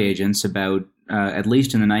FBI agents about, at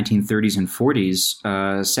least in the 1930s and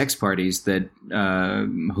 40s, sex parties that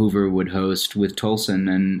Hoover would host with Tolson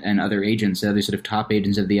and other agents, other sort of top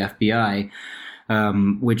agents of the FBI,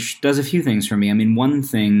 which does a few things for me. I mean, one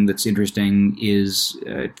thing that's interesting is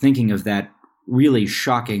thinking of that really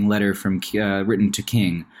shocking letter from written to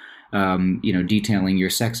King, detailing your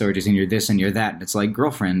sex orgies and your this and your that. And it's like,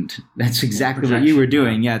 girlfriend, that's exactly what you were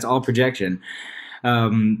doing. Yeah, it's all projection.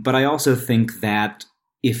 But I also think that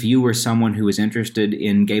if you were someone who was interested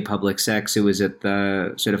in gay public sex, it was at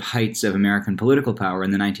the sort of heights of American political power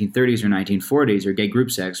in the 1930s or 1940s, or gay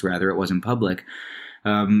group sex, rather, it wasn't public.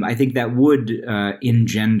 I think that would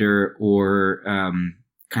engender or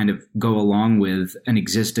kind of go along with an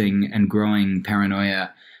existing and growing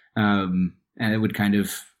paranoia, and it would kind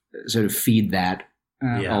of sort of feed that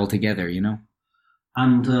altogether,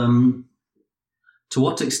 And to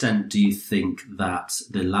what extent do you think that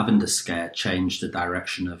the Lavender Scare changed the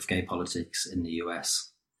direction of gay politics in the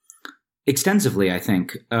US? Extensively, I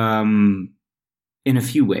think, in a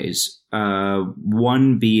few ways.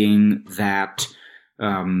 One being that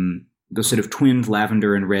the sort of twinned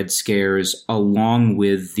lavender and red scares, along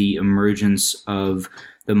with the emergence of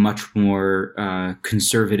the much more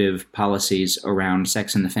conservative policies around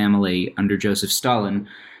sex and the family under Joseph Stalin,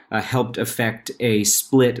 helped affect a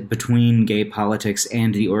split between gay politics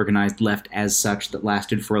and the organized left as such that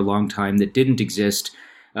lasted for a long time, that didn't exist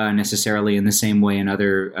necessarily in the same way in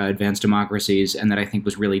other advanced democracies, and that I think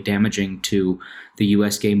was really damaging to the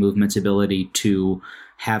U.S. gay movement's ability to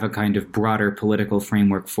have a kind of broader political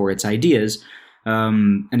framework for its ideas.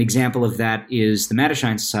 An example of that is the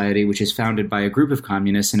Mattachine Society, which is founded by a group of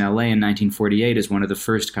communists in L.A. in 1948 as one of the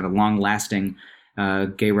first kind of long-lasting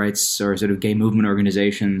gay rights or sort of gay movement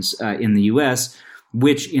organizations in the U.S.,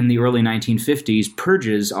 which in the early 1950s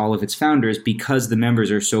purges all of its founders because the members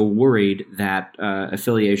are so worried that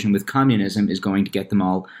affiliation with communism is going to get them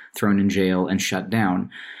all thrown in jail and shut down.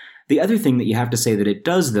 The other thing that you have to say that it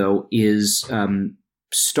does, though, is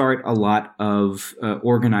start a lot of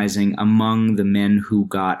organizing among the men who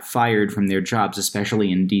got fired from their jobs,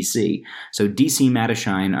 especially in D.C. So D.C.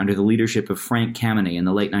 Mattachine, under the leadership of Frank Kameny in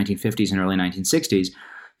the late 1950s and early 1960s,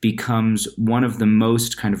 becomes one of the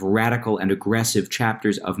most kind of radical and aggressive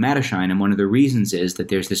chapters of Mattachine. And one of the reasons is that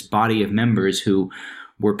there's this body of members who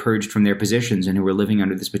were purged from their positions and who were living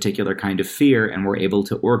under this particular kind of fear and were able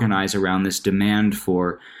to organize around this demand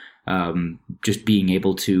for just being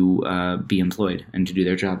able to be employed and to do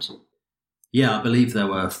their jobs. Yeah, I believe there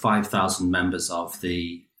were 5,000 members of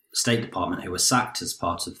the State Department who were sacked as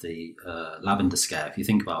part of the Lavender Scare. If you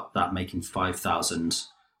think about that, making 5,000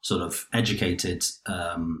 sort of educated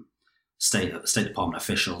State Department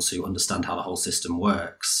officials who understand how the whole system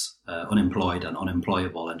works, unemployed and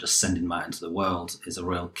unemployable, and just sending them out into the world is a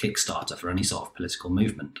real Kickstarter for any sort of political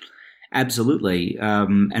movement. Absolutely.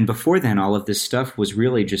 And before then, all of this stuff was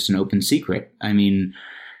really just an open secret. I mean,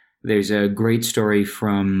 there's a great story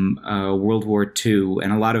from World War II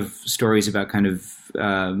and a lot of stories about kind of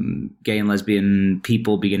gay and lesbian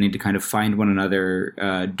people beginning to kind of find one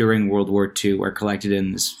another during World War II are collected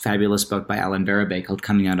in this fabulous book by Alan Barabay called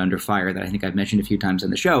Coming Out Under Fire that I think I've mentioned a few times on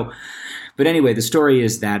the show. But anyway, the story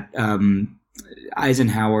is that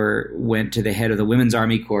Eisenhower went to the head of the Women's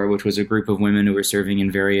Army Corps, which was a group of women who were serving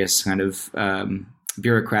in various kind of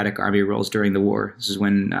bureaucratic army roles during the war. This is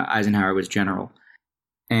when Eisenhower was general.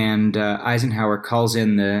 And Eisenhower calls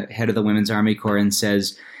in the head of the Women's Army Corps and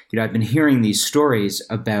says, I've been hearing these stories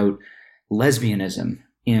about lesbianism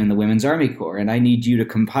in the Women's Army Corps, and I need you to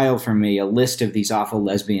compile for me a list of these awful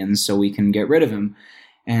lesbians so we can get rid of them.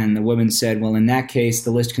 And the woman said, well, in that case,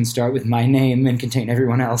 the list can start with my name and contain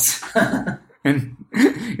everyone else. And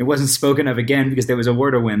it wasn't spoken of again because there was a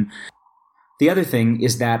war to win. The other thing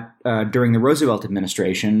is that during the Roosevelt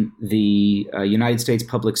administration, the United States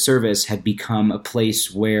Public Service had become a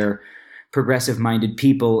place where progressive-minded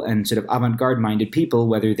people and sort of avant-garde-minded people,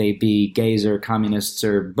 whether they be gays or communists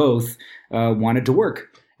or both, wanted to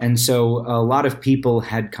work. And so a lot of people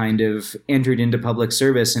had kind of entered into public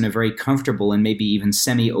service in a very comfortable and maybe even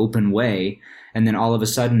semi-open way, and then all of a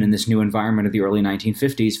sudden in this new environment of the early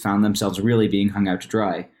 1950s found themselves really being hung out to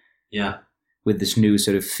dry. Yeah. With this new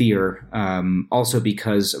sort of fear. Also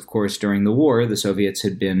because, of course, during the war, the Soviets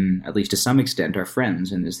had been, at least to some extent, our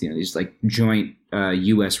friends. And there's, these like joint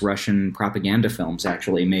U.S.-Russian propaganda films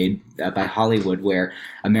actually made by Hollywood where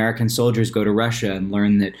American soldiers go to Russia and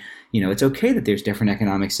learn that, it's okay that there's different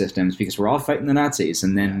economic systems because we're all fighting the Nazis.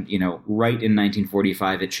 And then, right in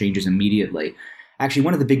 1945, it changes immediately. Actually,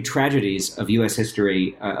 one of the big tragedies of U.S.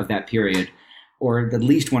 history of that period, or at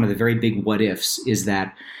least one of the very big what-ifs, is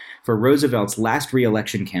that for Roosevelt's last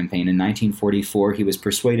re-election campaign in 1944, he was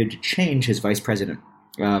persuaded to change his vice president.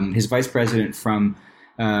 His vice president for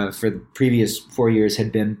the previous 4 years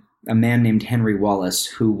had been a man named Henry Wallace,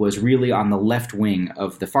 who was really on the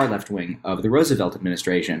the far left wing of the Roosevelt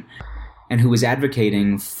administration, and who was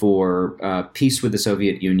advocating for peace with the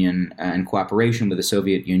Soviet Union and cooperation with the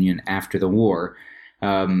Soviet Union after the war.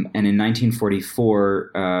 And in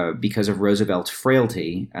 1944, because of Roosevelt's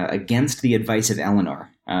frailty, against the advice of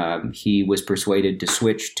Eleanor, he was persuaded to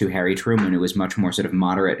switch to Harry Truman, who was much more sort of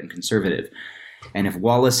moderate and conservative. And if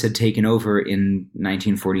Wallace had taken over in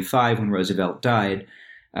 1945 when Roosevelt died,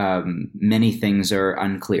 many things are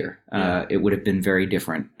unclear. It would have been very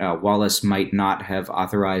different. Wallace might not have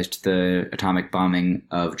authorized the atomic bombing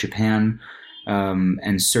of Japan,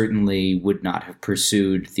 and certainly would not have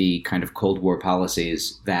pursued the kind of Cold War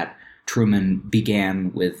policies that Truman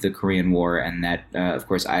began with the Korean War and that, of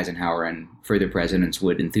course, Eisenhower and further presidents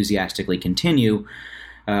would enthusiastically continue.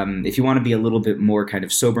 If you want to be a little bit more kind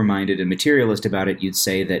of sober-minded and materialist about it, you'd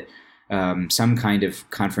say that some kind of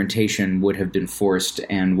confrontation would have been forced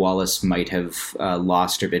and Wallace might have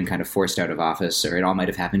lost or been kind of forced out of office, or it all might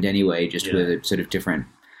have happened anyway, just with a sort of different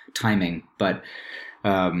timing. But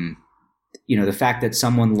the fact that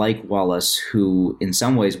someone like Wallace, who in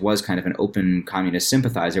some ways was kind of an open communist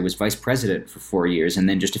sympathizer, was vice president for 4 years, and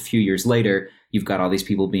then just a few years later, you've got all these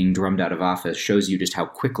people being drummed out of office, shows you just how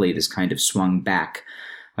quickly this kind of swung back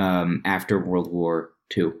after World War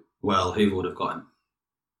II. Well, Hoover would have got him.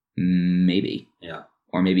 Maybe. Yeah.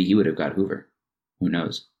 Or maybe he would have got Hoover. Who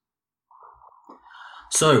knows?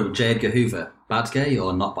 So, J. Edgar Hoover, bad gay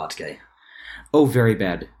or not bad gay? Oh, very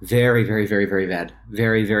bad. Very, very, very, very bad.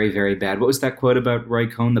 Very, very, very bad. What was that quote about Roy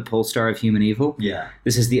Cohn, the pole star of human evil? Yeah.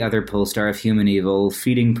 This is the other pole star of human evil,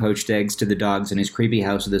 feeding poached eggs to the dogs in his creepy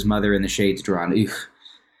house with his mother and the shades drawn. Ugh.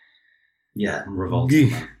 Yeah,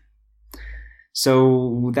 revolting.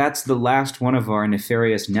 So that's the last one of our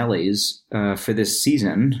nefarious Nellies for this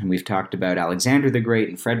season. We've talked about Alexander the Great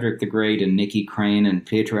and Frederick the Great and Nicky Crane and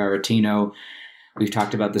Pietro Aretino. We've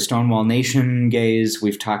talked about the Stonewall Nation gays.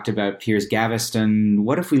 We've talked about Piers Gaveston.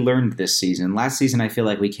 What have we learned this season? Last season, I feel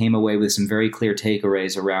like we came away with some very clear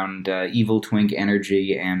takeaways around evil twink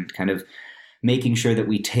energy and kind of making sure that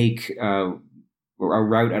we take a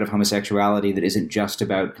route out of homosexuality that isn't just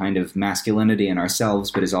about kind of masculinity in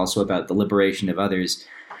ourselves, but is also about the liberation of others.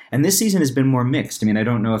 And this season has been more mixed. I mean, I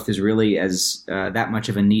don't know if there's really that much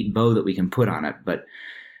of a neat bow that we can put on it, but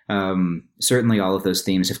certainly all of those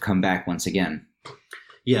themes have come back once again.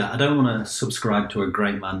 Yeah, I don't want to subscribe to a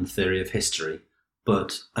great man theory of history,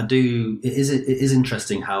 but I do. It is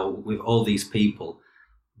interesting how with all these people,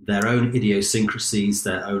 their own idiosyncrasies,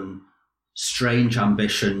 their own strange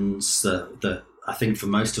ambitions that I think for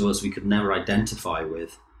most of us we could never identify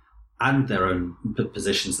with, and their own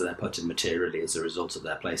positions that they're put in materially as a result of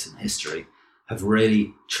their place in history, have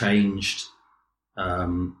really changed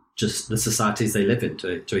just the societies they live in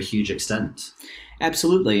to a huge extent.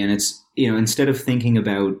 Absolutely, and it's, instead of thinking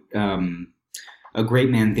about a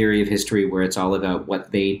great man theory of history where it's all about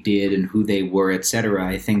what they did and who they were, etc.,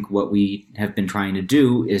 I think what we have been trying to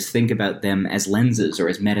do is think about them as lenses or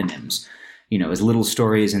as metonyms, as little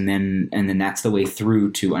stories, and then that's the way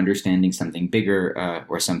through to understanding something bigger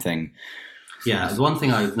or something. Yeah, the one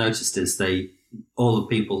thing I've noticed is all the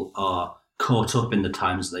people are caught up in the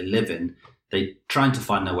times they live in. They're trying to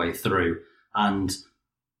find their way through, and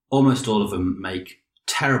almost all of them make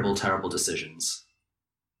terrible, terrible decisions.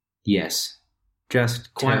 Yes,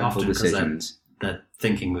 just quite terrible often decisions. They're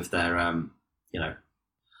thinking with their,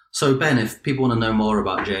 So Ben, if people want to know more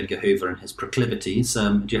about J. Edgar Hoover and his proclivities,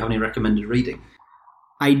 do you have any recommended reading?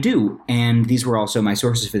 I do, and these were also my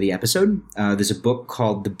sources for the episode. There's a book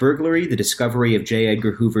called The Burglary, The Discovery of J.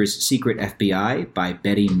 Edgar Hoover's Secret FBI by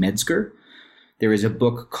Betty Metzger. There is a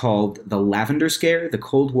book called The Lavender Scare, The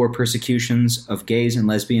Cold War Persecutions of Gays and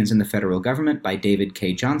Lesbians in the Federal Government by David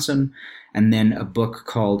K. Johnson, and then a book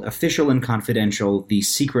called Official and Confidential, The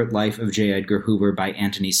Secret Life of J. Edgar Hoover by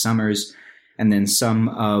Anthony Summers, and then some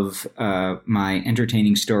of my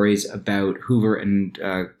entertaining stories about Hoover and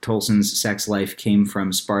Tolson's sex life came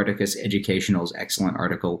from Spartacus Educational's excellent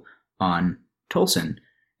article on Tolson,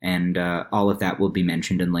 and all of that will be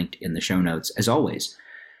mentioned and linked in the show notes, as always.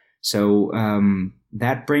 So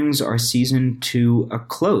that brings our season to a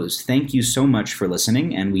close. Thank you so much for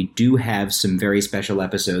listening, and we do have some very special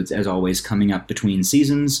episodes, as always, coming up between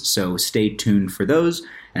seasons, so stay tuned for those.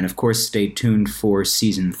 And of course, stay tuned for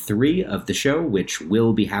Season 3 of the show, which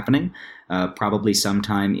will be happening probably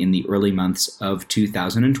sometime in the early months of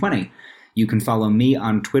 2020. You can follow me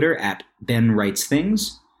on Twitter at Ben Writes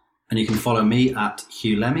Things. And you can follow me at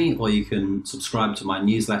Hugh Lemmy, or you can subscribe to my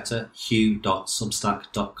newsletter,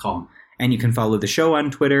 hugh.substack.com. And you can follow the show on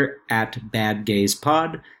Twitter at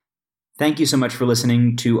BadGaysPod. Thank you so much for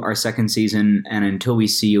listening to our second season, and until we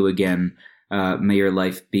see you again, may your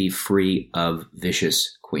life be free of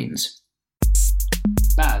vicious queens.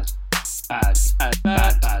 Bad. Bad. Bad.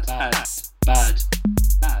 Bad. Bad. Bad. Bad.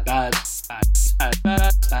 Bad. Bad. Bad.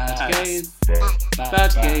 Bad. Bad. Gays.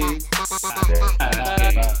 Bad gays. Bad